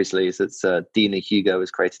without them, obviously. So it's Dean and Hugo as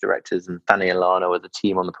creative directors and Fanny and Lana were the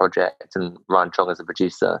team on the project and Ryan Chong as a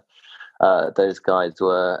producer. Those guys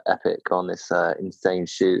were epic on this insane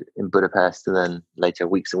shoot in Budapest, and then later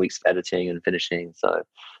weeks and weeks of editing and finishing. So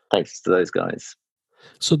thanks to those guys.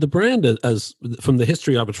 So the brand, as from the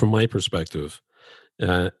history of it, from my perspective,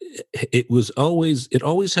 it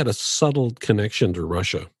always had a subtle connection to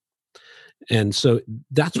Russia. And so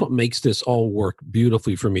that's what makes this all work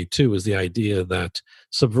beautifully for me too, is the idea that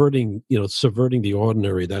subverting the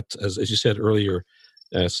ordinary, that as you said earlier,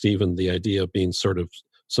 Stephen, the idea of being sort of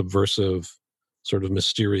subversive, sort of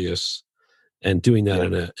mysterious, and doing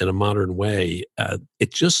that in a modern way.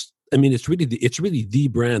 It's really the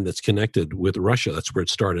brand that's connected with Russia. That's where it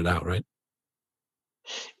started out, right?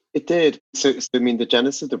 It did. So the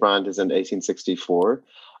genesis of the brand is in 1864.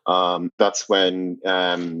 That's when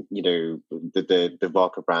the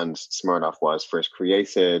vodka brand Smirnoff was first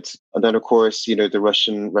created, and then of course the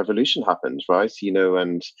Russian Revolution happened, right?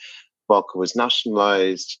 And vodka was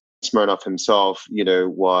nationalized. Smirnoff himself,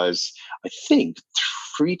 was, I think,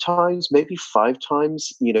 3 times, maybe 5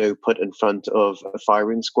 times, put in front of a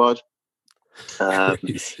firing squad.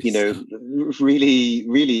 Really,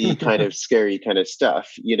 really kind of scary kind of stuff,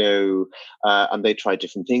 and they tried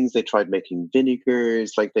different things. They tried making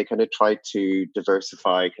vinegars, like they kind of tried to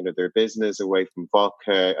diversify kind of their business away from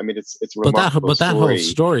vodka. I mean, it's a remarkable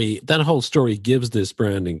story. That whole story gives this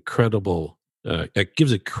brand incredible. It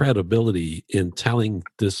gives it credibility in telling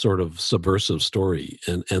this sort of subversive story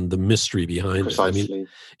and the mystery behind Precisely.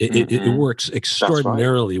 it. I mean, it works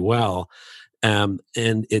extraordinarily well, and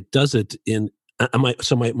it does it in. My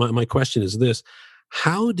question is this: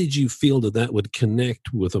 how did you feel that would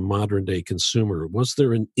connect with a modern day consumer? Was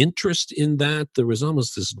there an interest in that? There was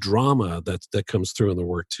almost this drama that comes through in the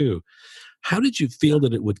work too. How did you feel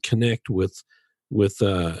that it would connect with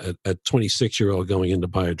a 26-year-old going in to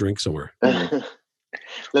buy a drink somewhere?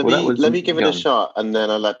 Let me give it a shot, and then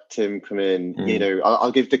I'll let Tim come in.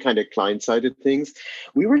 I'll give the kind of client side of things.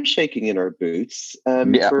 We were shaking in our boots,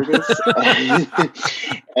 Fergus.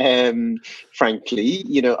 Frankly,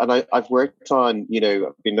 and I've worked on,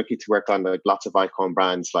 I've been lucky to work on like lots of icon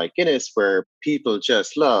brands like Guinness, where people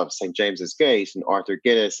just love St. James's Gate and Arthur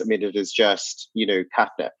Guinness. I mean, it is just,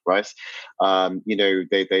 catnip, right?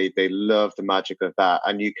 They love the magic of that.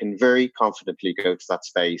 And you can very confidently go to that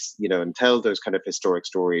space, and tell those kind of historic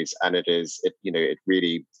stories. And it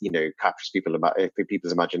really, captures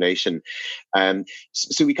people's imagination.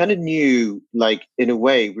 So we kind of knew, like, in a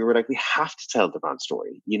way, we were like, we have to tell the brand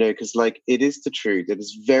story, because, like, it is the truth. It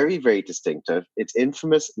is very, very distinctive. It's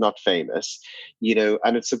infamous, not famous,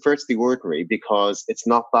 and it subverts the ordinary because it's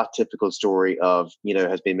not that typical story of,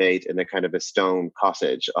 has been made in a kind of a stone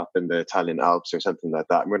cottage up in the Italian Alps or something like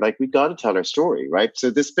that. And we're like, we got to tell our story, right? So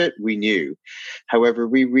this bit we knew. However,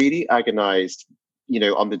 we really agonized,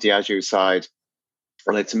 on the Diageo side,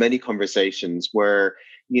 and it's many conversations where,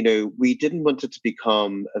 we didn't want it to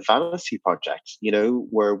become a vanity project,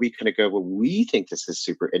 where we kind of go, well, we think this is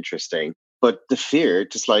super interesting. But the fear,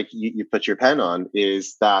 just like you put your pen on,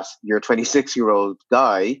 is that you're a 26-year-old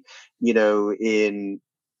guy, in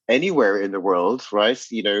anywhere in the world, right?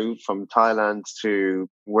 From Thailand to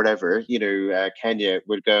whatever, Kenya,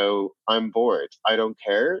 would go, I'm bored. I don't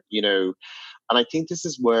care, And I think this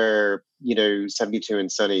is where, 72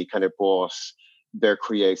 and Sunny kind of brought their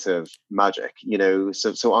creative magic,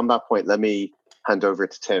 So on that point, let me hand over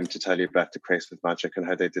to Tim to tell you about the Craze with Magic and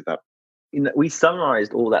how they did that. We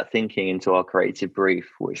summarized all that thinking into our creative brief,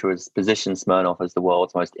 which was position Smirnoff as the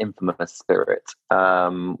world's most infamous spirit,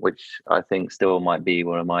 which I think still might be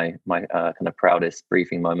one of my kind of proudest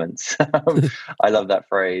briefing moments. I love that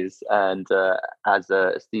phrase. And as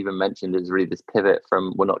Stephen mentioned, is really this pivot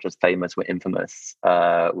from we're not just famous, we're infamous,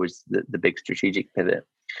 was the big strategic pivot.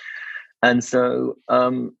 And so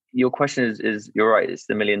your question is you're right, it's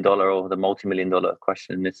the $1 million or the multi-million-dollar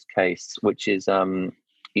question in this case, which is, how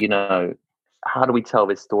do we tell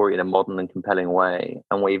this story in a modern and compelling way?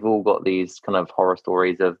 And we've all got these kind of horror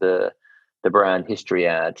stories of the brand history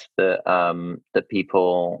ad that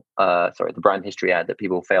people, the brand history ad that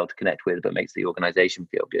people fail to connect with, but makes the organization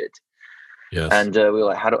feel good. Yes. And we were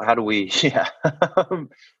like, how do we, yeah.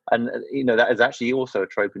 And, that is actually also a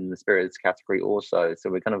trope in the spirits category also. So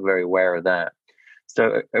we're kind of very aware of that.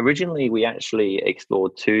 So originally we actually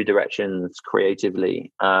explored two directions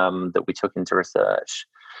creatively that we took into research.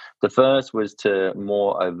 The first was to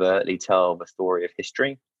more overtly tell the story of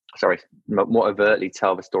history. More overtly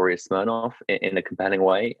tell the story of Smirnoff in a compelling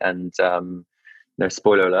way. And,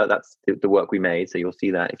 spoiler alert, that's the work we made. So you'll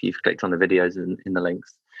see that if you've clicked on the videos in the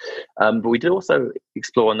links. But we did also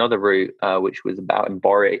explore another route, which was about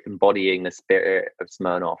embodying the spirit of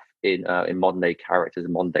Smirnoff in modern day characters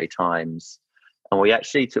and modern day times. And we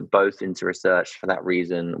actually took both into research for that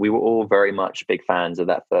reason. We were all very much big fans of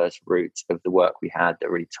that first route of the work we had that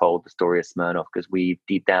really told the story of Smirnoff, because we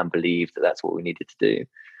deep down believed that that's what we needed to do.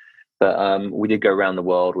 But we did go around the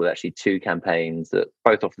world with actually two campaigns that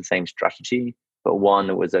both offer the same strategy, but one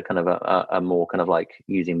that was a kind of a more kind of like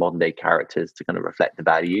using modern day characters to kind of reflect the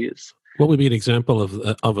values. What would be an example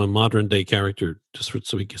of a modern day character, just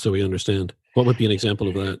so we understand? What would be an example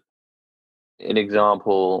of that? An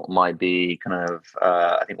example might be kind of,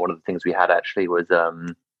 I think one of the things we had actually was, a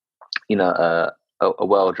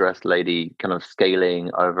well-dressed lady kind of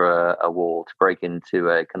scaling over a wall to break into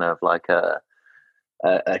a kind of like a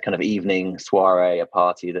kind of evening soiree, a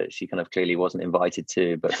party that she kind of clearly wasn't invited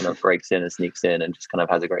to, but kind of breaks in and sneaks in and just kind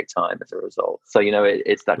of has a great time as a result. So,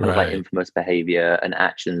 it's that kind of like infamous behavior and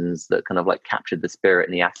actions that kind of like captured the spirit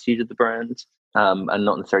and the attitude of the brand. And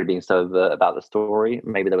not necessarily being so overt about the story.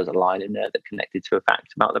 Maybe there was a line in there that connected to a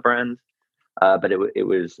fact about the brand, but it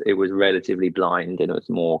was relatively blind, and it was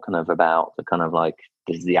more kind of about the kind of like,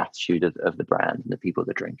 this is the attitude of the brand and the people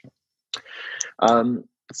that drink it.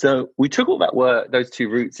 So we took all that work, those two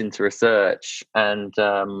routes, into research, and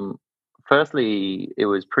firstly, it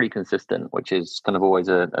was pretty consistent, which is kind of always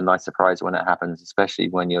a nice surprise when it happens, especially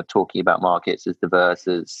when you're talking about markets as diverse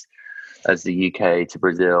as the UK to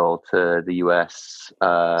Brazil to the US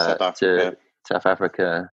to South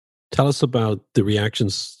Africa. Tell us about the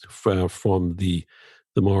reactions from the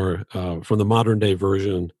modern day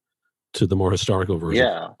version to the more historical version.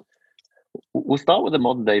 Yeah, we'll start with the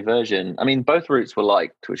modern day version. I mean, both routes were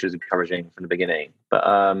liked, which was encouraging from the beginning. But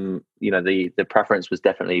the preference was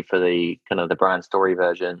definitely for the kind of the brand story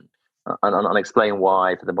version, and I'll explain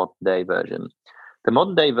why for the modern day version. The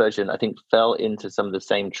modern day version, I think, fell into some of the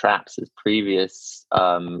same traps as previous,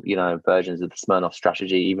 versions of the Smirnoff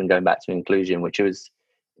strategy, even going back to inclusion, which it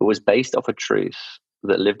was based off a truth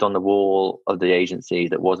that lived on the wall of the agency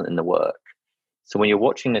that wasn't in the work. So when you're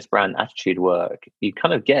watching this brand attitude work, you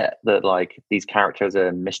kind of get that like these characters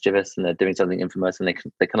are mischievous and they're doing something infamous and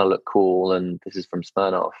they kind of look cool and this is from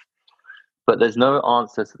Smirnoff. But there's no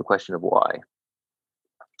answer to the question of why.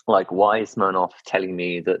 like, why is Smirnoff telling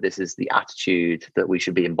me that this is the attitude that we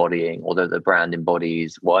should be embodying, or that the brand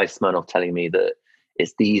embodies? Why is Smirnoff telling me that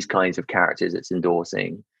it's these kinds of characters it's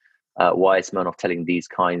endorsing? Why is Smirnoff telling these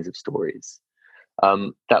kinds of stories?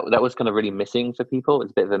 That was kind of really missing for people.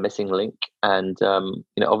 It's a bit of a missing link. And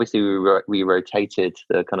obviously we rotated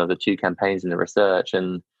the two campaigns in the research,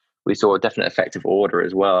 and we saw a definite effective order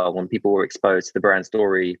as well. When people were exposed to the brand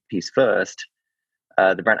story piece first,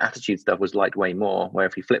 the brand attitude stuff was liked way more, where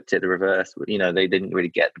if we flipped it the reverse, they didn't really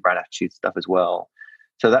get the brand attitude stuff as well.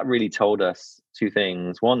 So that really told us two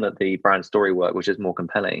things. One, that the brand story work was just more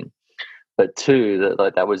compelling, but two,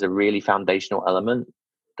 that that was a really foundational element,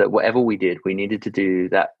 that whatever we did, we needed to do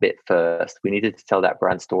that bit first. We needed to tell that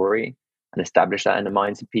brand story and establish that in the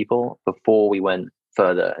minds of people before we went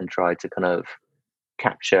further and tried to kind of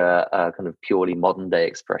capture a kind of purely modern day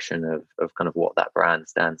expression of kind of what that brand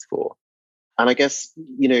stands for. And I guess,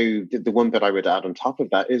 the one bit I would add on top of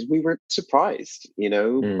that is we were surprised,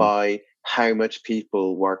 by how much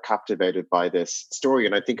people were captivated by this story.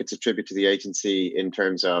 And I think it's a tribute to the agency in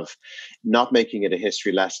terms of not making it a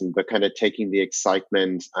history lesson, but kind of taking the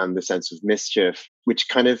excitement and the sense of mischief, which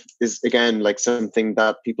kind of is, again, like something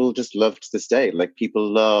that people just love to this day. Like, people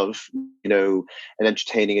love, an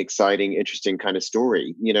entertaining, exciting, interesting kind of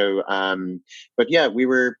story, but yeah, we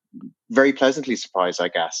were very pleasantly surprised, I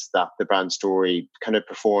guess, that the brand story kind of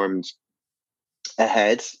performed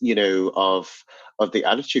ahead, of the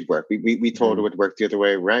attitude work. We thought it would work the other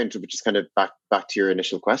way around, which is kind of back to your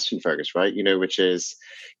initial question, Fergus, right? Which is,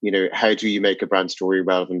 how do you make a brand story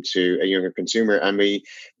relevant to a younger consumer? And we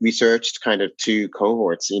researched kind of two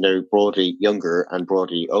cohorts, broadly younger and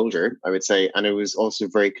broadly older, I would say. And it was also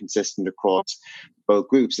very consistent across both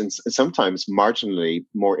groups, and sometimes marginally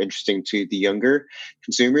more interesting to the younger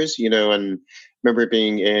consumers, and remember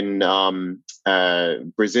being in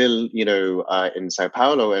Brazil, in Sao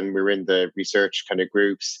Paulo, and we were in the research kind of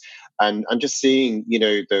groups, and just seeing,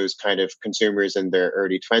 those kind of consumers in their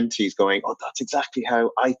early 20s going, oh, that's exactly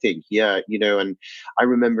how I think. Yeah. And I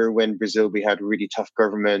remember when Brazil, we had a really tough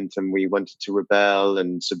government and we wanted to rebel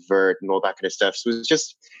and subvert and all that kind of stuff. So it was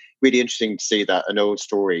just really interesting to see that an old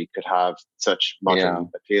story could have such modern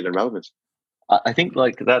appeal and relevance. I think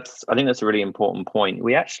that's a really important point.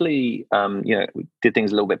 We actually, we did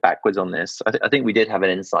things a little bit backwards on this. I think we did have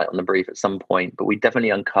an insight on the brief at some point, but we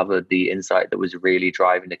definitely uncovered the insight that was really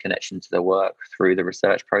driving the connection to the work through the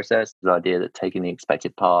research process. The idea that taking the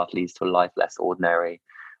expected path leads to a life less ordinary.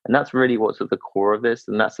 And that's really what's at the core of this.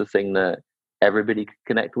 And that's the thing that everybody can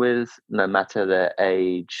connect with, no matter their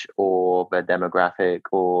age or their demographic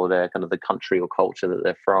or their kind of the country or culture that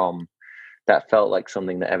they're from. That felt like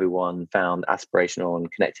something that everyone found aspirational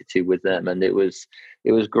and connected to with them, and it was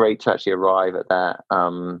great to actually arrive at that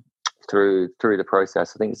through the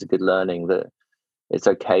process. I think it's a good learning that it's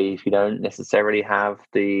okay if you don't necessarily have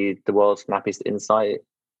the world's snappiest insight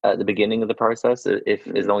at the beginning of the process, if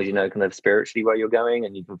as long as you know kind of spiritually where you're going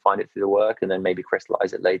and you can find it through the work and then maybe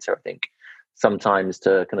crystallize it later. I think sometimes,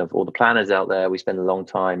 to kind of all the planners out there, we spend a long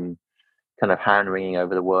time kind of hand wringing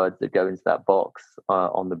over the words that go into that box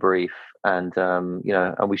on the brief, and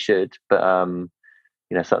and we should, but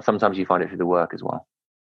so sometimes you find it through the work as well.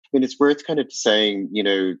 I mean, it's worth kind of saying,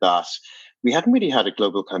 that we hadn't really had a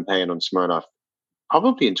global campaign on Smirnoff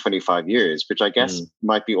probably in 25 years, which I guess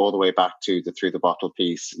might be all the way back to the Through the Bottle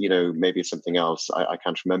piece. Maybe it's something else. I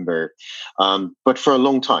can't remember, but for a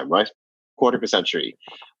long time, right? Quarter of a century.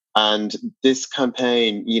 And this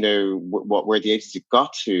campaign, where the agency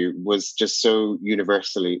got to was just so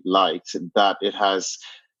universally liked that it has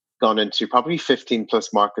gone into probably 15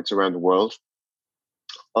 plus markets around the world,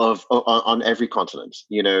 on every continent.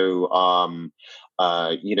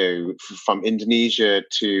 From Indonesia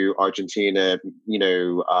to Argentina,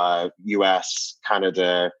 US,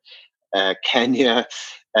 Canada, Kenya,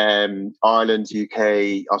 Ireland,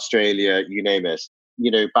 UK, Australia, you name it.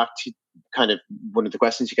 Back to kind of one of the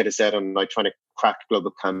questions you get is said on trying to crack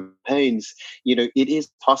global campaigns. It is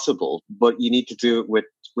possible, but you need to do it with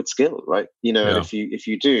skill, right? And if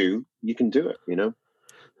you do, you can do it.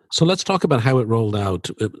 So let's talk about how it rolled out,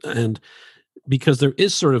 and because there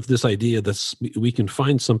is sort of this idea that we can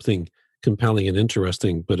find something compelling and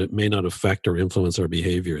interesting, but it may not affect or influence our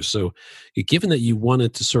behaviors. So, given that you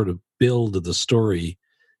wanted to sort of build the story,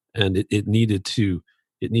 and it needed to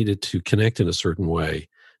connect in a certain way,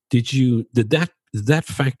 did that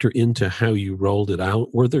factor into how you rolled it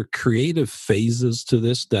out? Were there creative phases to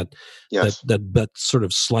this that sort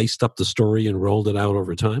of sliced up the story and rolled it out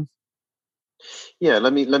over time? Yeah,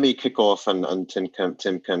 let me kick off, and Tim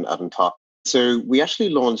can add on top. So we actually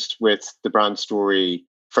launched with the brand story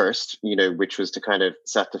first, which was to kind of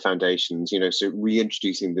set the foundations, so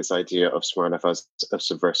reintroducing this idea of Smirnoff as a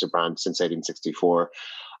subversive brand since 1864.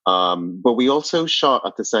 But we also shot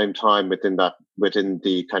at the same time within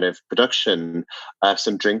the kind of production,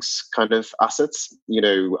 some drinks kind of assets,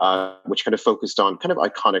 which kind of focused on kind of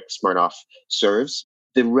iconic Smirnoff serves.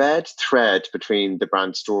 The red thread between the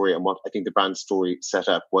brand story and what I think the brand story set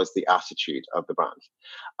up was the attitude of the brand.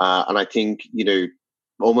 And I think,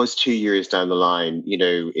 almost 2 years down the line,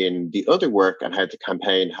 in the other work and how the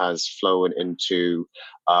campaign has flown into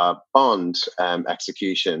Bond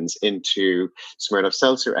executions, into Smirnoff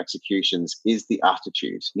Seltzer executions, is the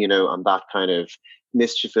attitude, and that kind of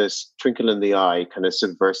mischievous, twinkle in the eye, kind of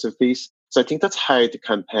subversive piece. So I think that's how the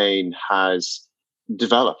campaign has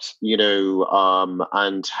developed,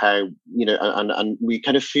 and how, and we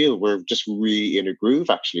kind of feel we're just really in a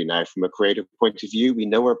groove actually now from a creative point of view. We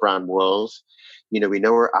know our brand world, we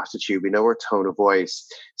know our attitude, we know our tone of voice.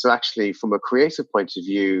 So actually from a creative point of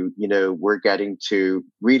view, we're getting to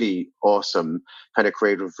really awesome kind of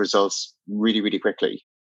creative results really, really quickly.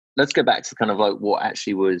 Let's go back to kind of like what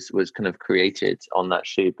actually was kind of created on that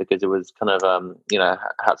shoot, because it was kind of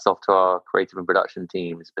hats off to our creative and production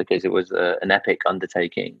teams, because it was an epic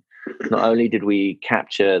undertaking. Not only did we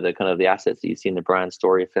capture the kind of the assets that you see in the brand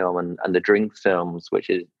story film and the drink films, which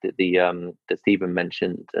is the that Stephen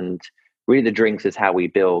mentioned, and really the drinks is how we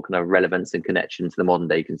build kind of relevance and connection to the modern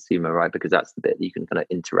day consumer, right? Because that's the bit that you can kind of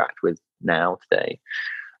interact with now today.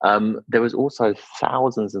 There was also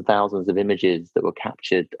thousands and thousands of images that were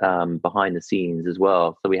captured behind the scenes as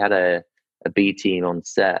well. So we had a B team on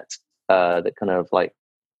set that kind of like,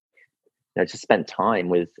 just spent time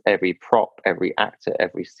with every prop, every actor,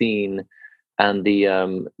 every scene, and the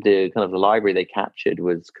kind of the library they captured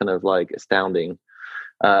was kind of like astounding.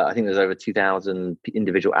 I think there's over 2,000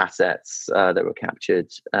 individual assets that were captured,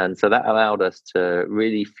 and so that allowed us to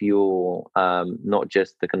really fuel not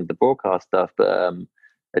just the kind of the broadcast stuff, but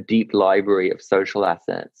a deep library of social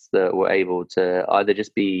assets that were able to either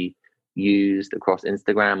just be used across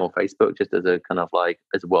Instagram or Facebook just as a kind of like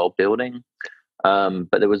as world building.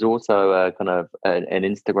 But there was also a kind of an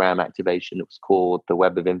Instagram activation that was called the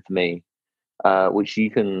Web of Infamy, which you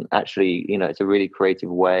can actually, it's a really creative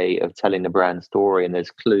way of telling the brand story, and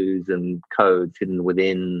there's clues and codes hidden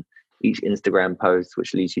within each Instagram post,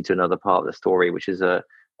 which leads you to another part of the story, which is a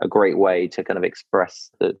great way to kind of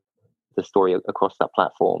express the story across that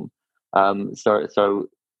platform. So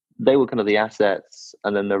they were kind of the assets,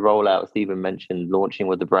 and then the rollout Stephen mentioned, launching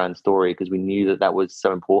with the brand story, because we knew that was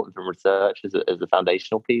so important from research as a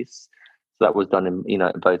foundational piece. So that was done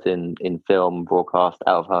in both in film, broadcast,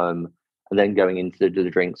 out of home, and then going into the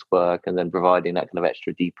drinks work, and then providing that kind of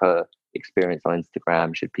extra deeper experience on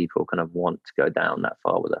Instagram should people kind of want to go down that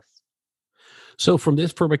far with us. So from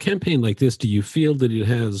a campaign like this, do you feel that it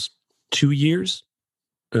has 2 years?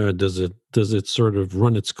 Does it sort of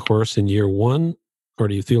run its course in year one, or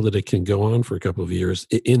do you feel that it can go on for a couple of years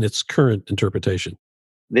in its current interpretation?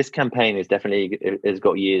 This campaign is definitely has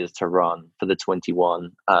got years to run for the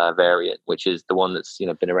 21 variant, which is the one that's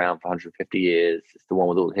been around for 150 years. It's the one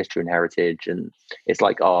with all the history and heritage, and it's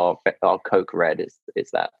like our Coke Red.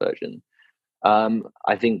 It's that version.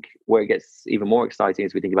 I think where it gets even more exciting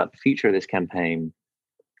as we think about the future of this campaign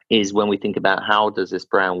is when we think about how does this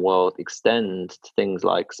brand world extend to things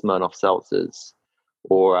like Smirnoff Seltzers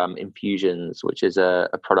or infusions, which is a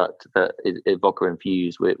product that is vodka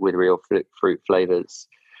infused with real fruit flavors,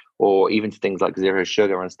 or even to things like zero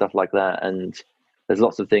sugar and stuff like that. And there's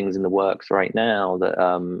lots of things in the works right now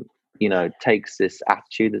that takes this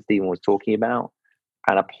attitude that Stephen was talking about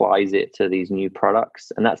and applies it to these new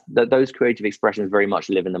products. And those creative expressions very much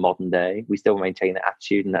live in the modern day. We still maintain that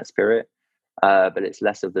attitude and that spirit, but it's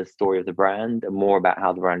less of the story of the brand and more about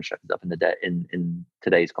how the brand shows up in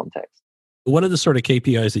today's context. What are the sort of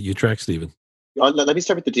KPIs that you track, Stephen? Let me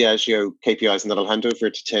start with the Diageo KPIs, and then I'll hand over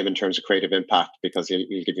to Tim in terms of creative impact, because he'll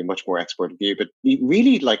give you a much more expert view. But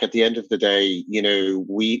really, like at the end of the day,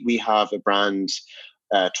 we have a brand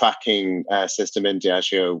tracking system in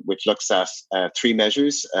Diageo which looks at 3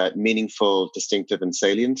 measures: meaningful, distinctive, and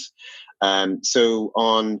salient. So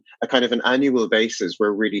on a kind of an annual basis,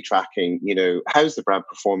 we're really tracking, how's the brand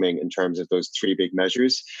performing in terms of those 3 big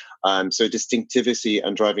measures. So distinctivity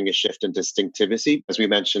and driving a shift in distinctivity, as we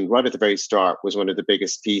mentioned right at the very start, was one of the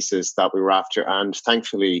biggest pieces that we were after. And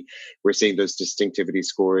thankfully, we're seeing those distinctivity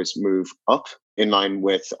scores move up in line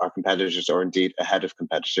with our competitors, or indeed ahead of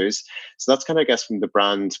competitors. So that's kind of, I guess, from the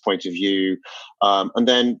brand point of view. And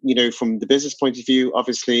then, from the business point of view,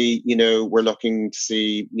 obviously, we're looking to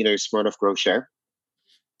see, Smirnoff grow share.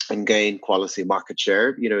 and gain quality market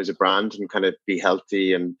share, as a brand, and kind of be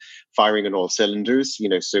healthy and firing on all cylinders,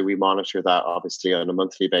 so we monitor that obviously on a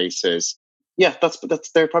monthly basis. Yeah,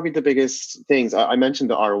 they're probably the biggest things. I mentioned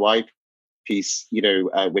the ROI piece,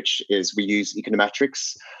 which is we use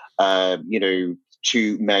econometrics,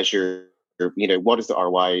 to measure, what is the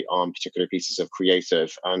ROI on particular pieces of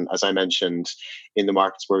creative. And as I mentioned, in the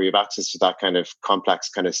markets where we have access to that kind of complex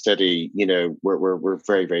kind of study, we're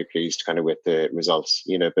very, very pleased kind of with the results,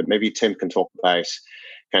 but maybe Tim can talk about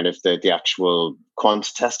kind of the actual quant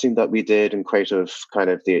testing that we did and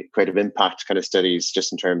the creative impact kind of studies,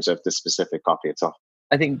 just in terms of the specific copy itself.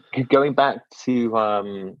 I think going back to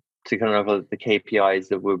kind of the KPIs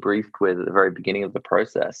that we're briefed with at the very beginning of the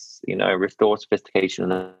process, restore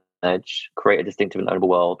sophistication and edge, create a distinctive and ownable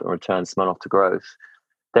world, and return Smirnoff to growth.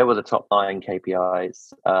 There were the top 9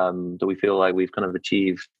 KPIs that we feel like we've kind of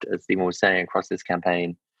achieved, as Stephen was saying, across this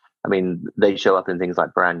campaign. I mean, they show up in things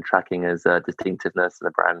like brand tracking as a distinctiveness and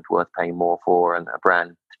a brand worth paying more for, and a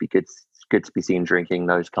brand to be good to be seen drinking,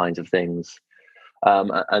 those kinds of things.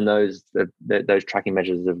 And those tracking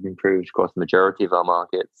measures have improved across the majority of our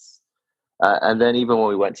markets. And then even when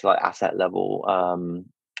we went to like asset level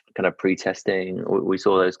kind of pre-testing, we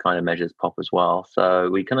saw those kind of measures pop as well. So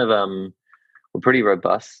we kind of were pretty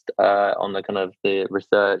robust on the kind of the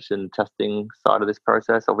research and testing side of this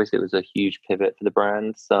process. Obviously, it was a huge pivot for the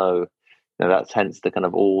brand. So that's hence the kind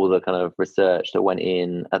of all the kind of research that went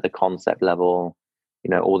in at the concept level,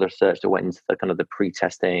 all the research that went into the kind of the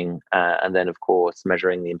pre-testing, and then of course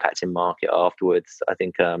measuring the impact in market afterwards. I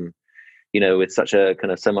think with such a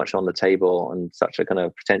kind of so much on the table and such a kind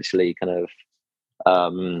of potentially kind of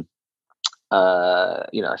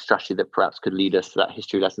a strategy that perhaps could lead us to that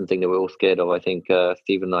history lesson thing that we're all scared of. I think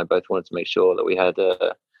Stephen and I both wanted to make sure that we had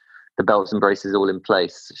the belts and braces all in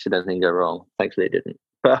place should anything go wrong. Thankfully it didn't.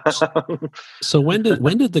 So when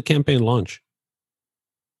did the campaign launch?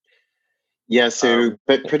 Yeah, so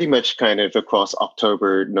but pretty much kind of across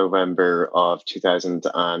October, November of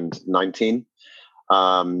 2019.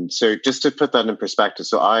 So just to put that in perspective,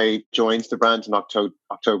 so I joined the brand in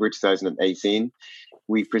October 2018.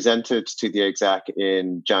 We presented to the exec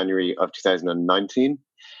in January of 2019,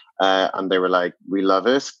 and they were like, "We love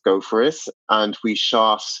it, go for it." And we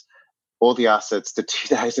shot all the assets, the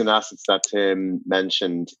 2,000 assets that Tim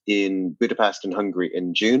mentioned, in Budapest and Hungary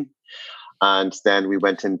in June. And then we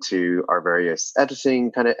went into our various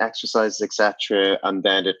editing kind of exercises, etc. And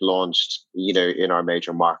then it launched, in our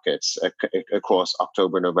major markets across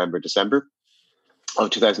October, November, December of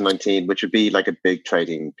 2019, which would be like a big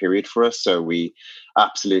trading period for us. So we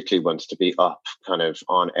absolutely wanted to be up kind of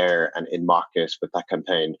on air and in market with that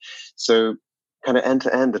campaign. So kind of end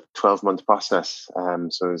to end, a 12-month process.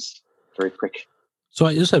 So it was very quick. So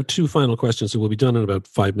I just have 2 final questions, and we'll be done in about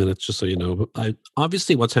 5 minutes, just so you know.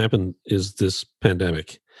 Obviously, what's happened is this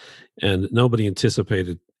pandemic, and nobody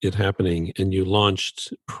anticipated it happening, and you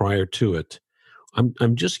launched prior to it.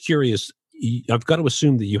 I'm just curious. I've got to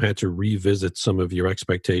assume that you had to revisit some of your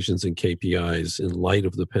expectations and KPIs in light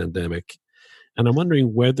of the pandemic, and I'm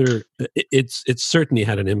wondering whether it's certainly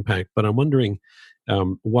had an impact. But I'm wondering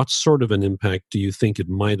what sort of an impact do you think it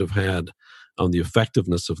might have had on the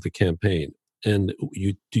effectiveness of the campaign? And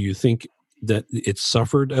do you think that it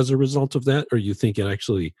suffered as a result of that, or you think it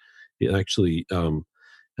actually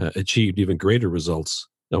achieved even greater results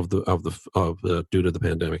due to the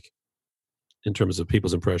pandemic in terms of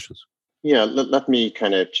people's impressions? Yeah, let me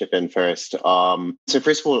kind of chip in first. So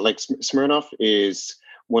first of all, like Smirnoff is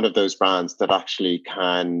one of those brands that actually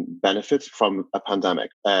can benefit from a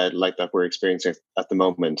pandemic like that we're experiencing at the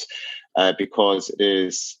moment, because it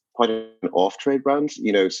is quite an off-trade brand.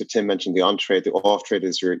 So Tim mentioned the on-trade. The off-trade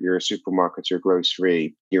is your supermarkets, your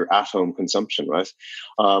grocery, your at-home consumption, right?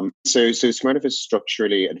 So Smirnoff is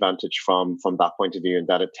structurally advantaged from that point of view, in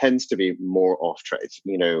that it tends to be more off-trade,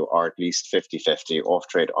 or at least 50-50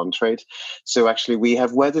 off-trade, on-trade. So actually we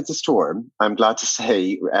have weathered the storm, I'm glad to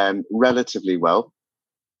say, relatively well.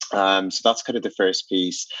 So that's kind of the first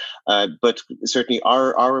piece. But certainly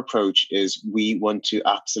our approach is we want to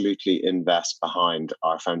absolutely invest behind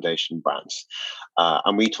our foundation brands.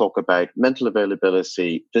 And we talk about mental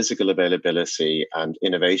availability, physical availability, and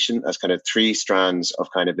innovation as kind of 3 strands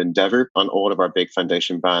of kind of endeavor on all of our big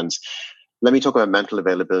foundation brands. Let me talk about mental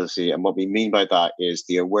availability, and what we mean by that is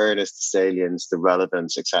the awareness, the salience, the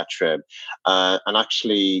relevance, etc. And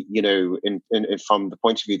actually, from the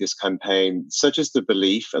point of view of this campaign, such as the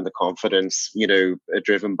belief and the confidence,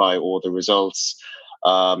 driven by all the results,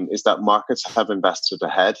 is that markets have invested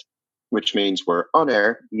ahead, which means we're on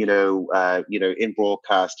air, in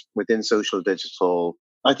broadcast, within social, digital,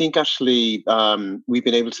 I think actually we've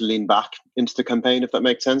been able to lean back into the campaign, if that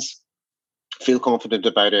makes sense. Feel confident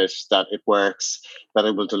about it, that it works, that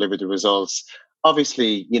it will deliver the results.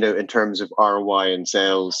 Obviously, in terms of ROI and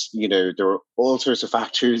sales, there are all sorts of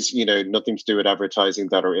factors, nothing to do with advertising,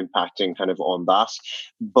 that are impacting kind of on that.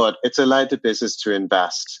 But it's allowed the business to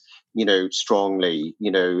invest, strongly,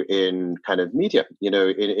 in kind of media,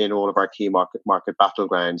 in all of our key market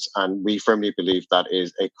battlegrounds. And we firmly believe that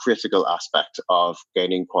is a critical aspect of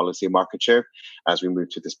gaining quality market share as we move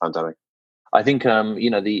to this pandemic. I think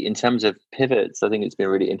in terms of pivots, I think it's been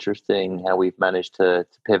really interesting how we've managed to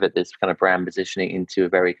pivot this kind of brand positioning into a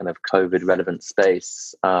very kind of COVID relevant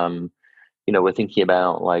space. We're thinking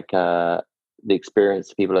about like the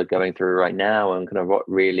experience people are going through right now, and kind of what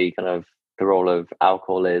really kind of the role of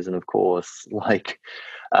alcohol is, and of course, like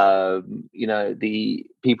the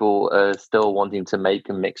people are still wanting to make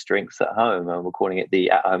and mix drinks at home, and we're calling it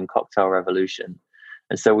the at-home cocktail revolution.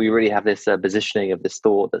 And so we really have this positioning of this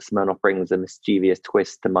thought that Smirnoff brings a mischievous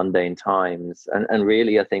twist to mundane times. And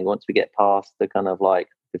really, I think once we get past the kind of like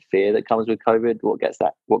the fear that comes with COVID, what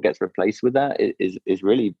gets replaced with that is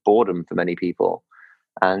really boredom for many people.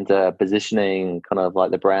 And positioning kind of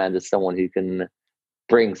like the brand as someone who can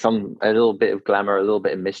bring a little bit of glamour, a little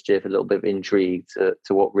bit of mischief, a little bit of intrigue to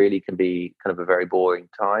what really can be kind of a very boring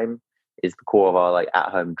time is the core of our like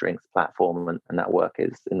at-home drinks platform, and that work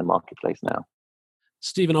is in the marketplace now.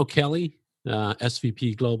 Stephen O'Kelly,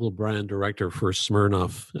 SVP Global Brand Director for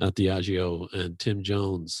Smirnoff at Diageo, and Tim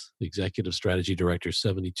Jones, Executive Strategy Director,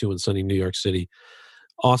 72 and Sunny, New York City.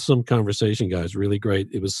 Awesome conversation, guys. Really great.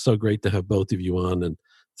 It was so great to have both of you on, and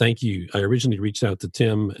thank you. I originally reached out to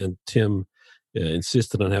Tim, and Tim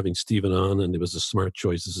insisted on having Stephen on, and it was a smart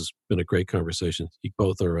choice. This has been a great conversation. You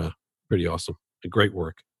both are pretty awesome. Great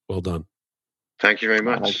work. Well done. Thank you very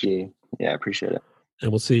much. Thank you. Yeah, I appreciate it. And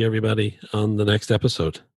we'll see everybody on the next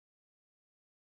episode.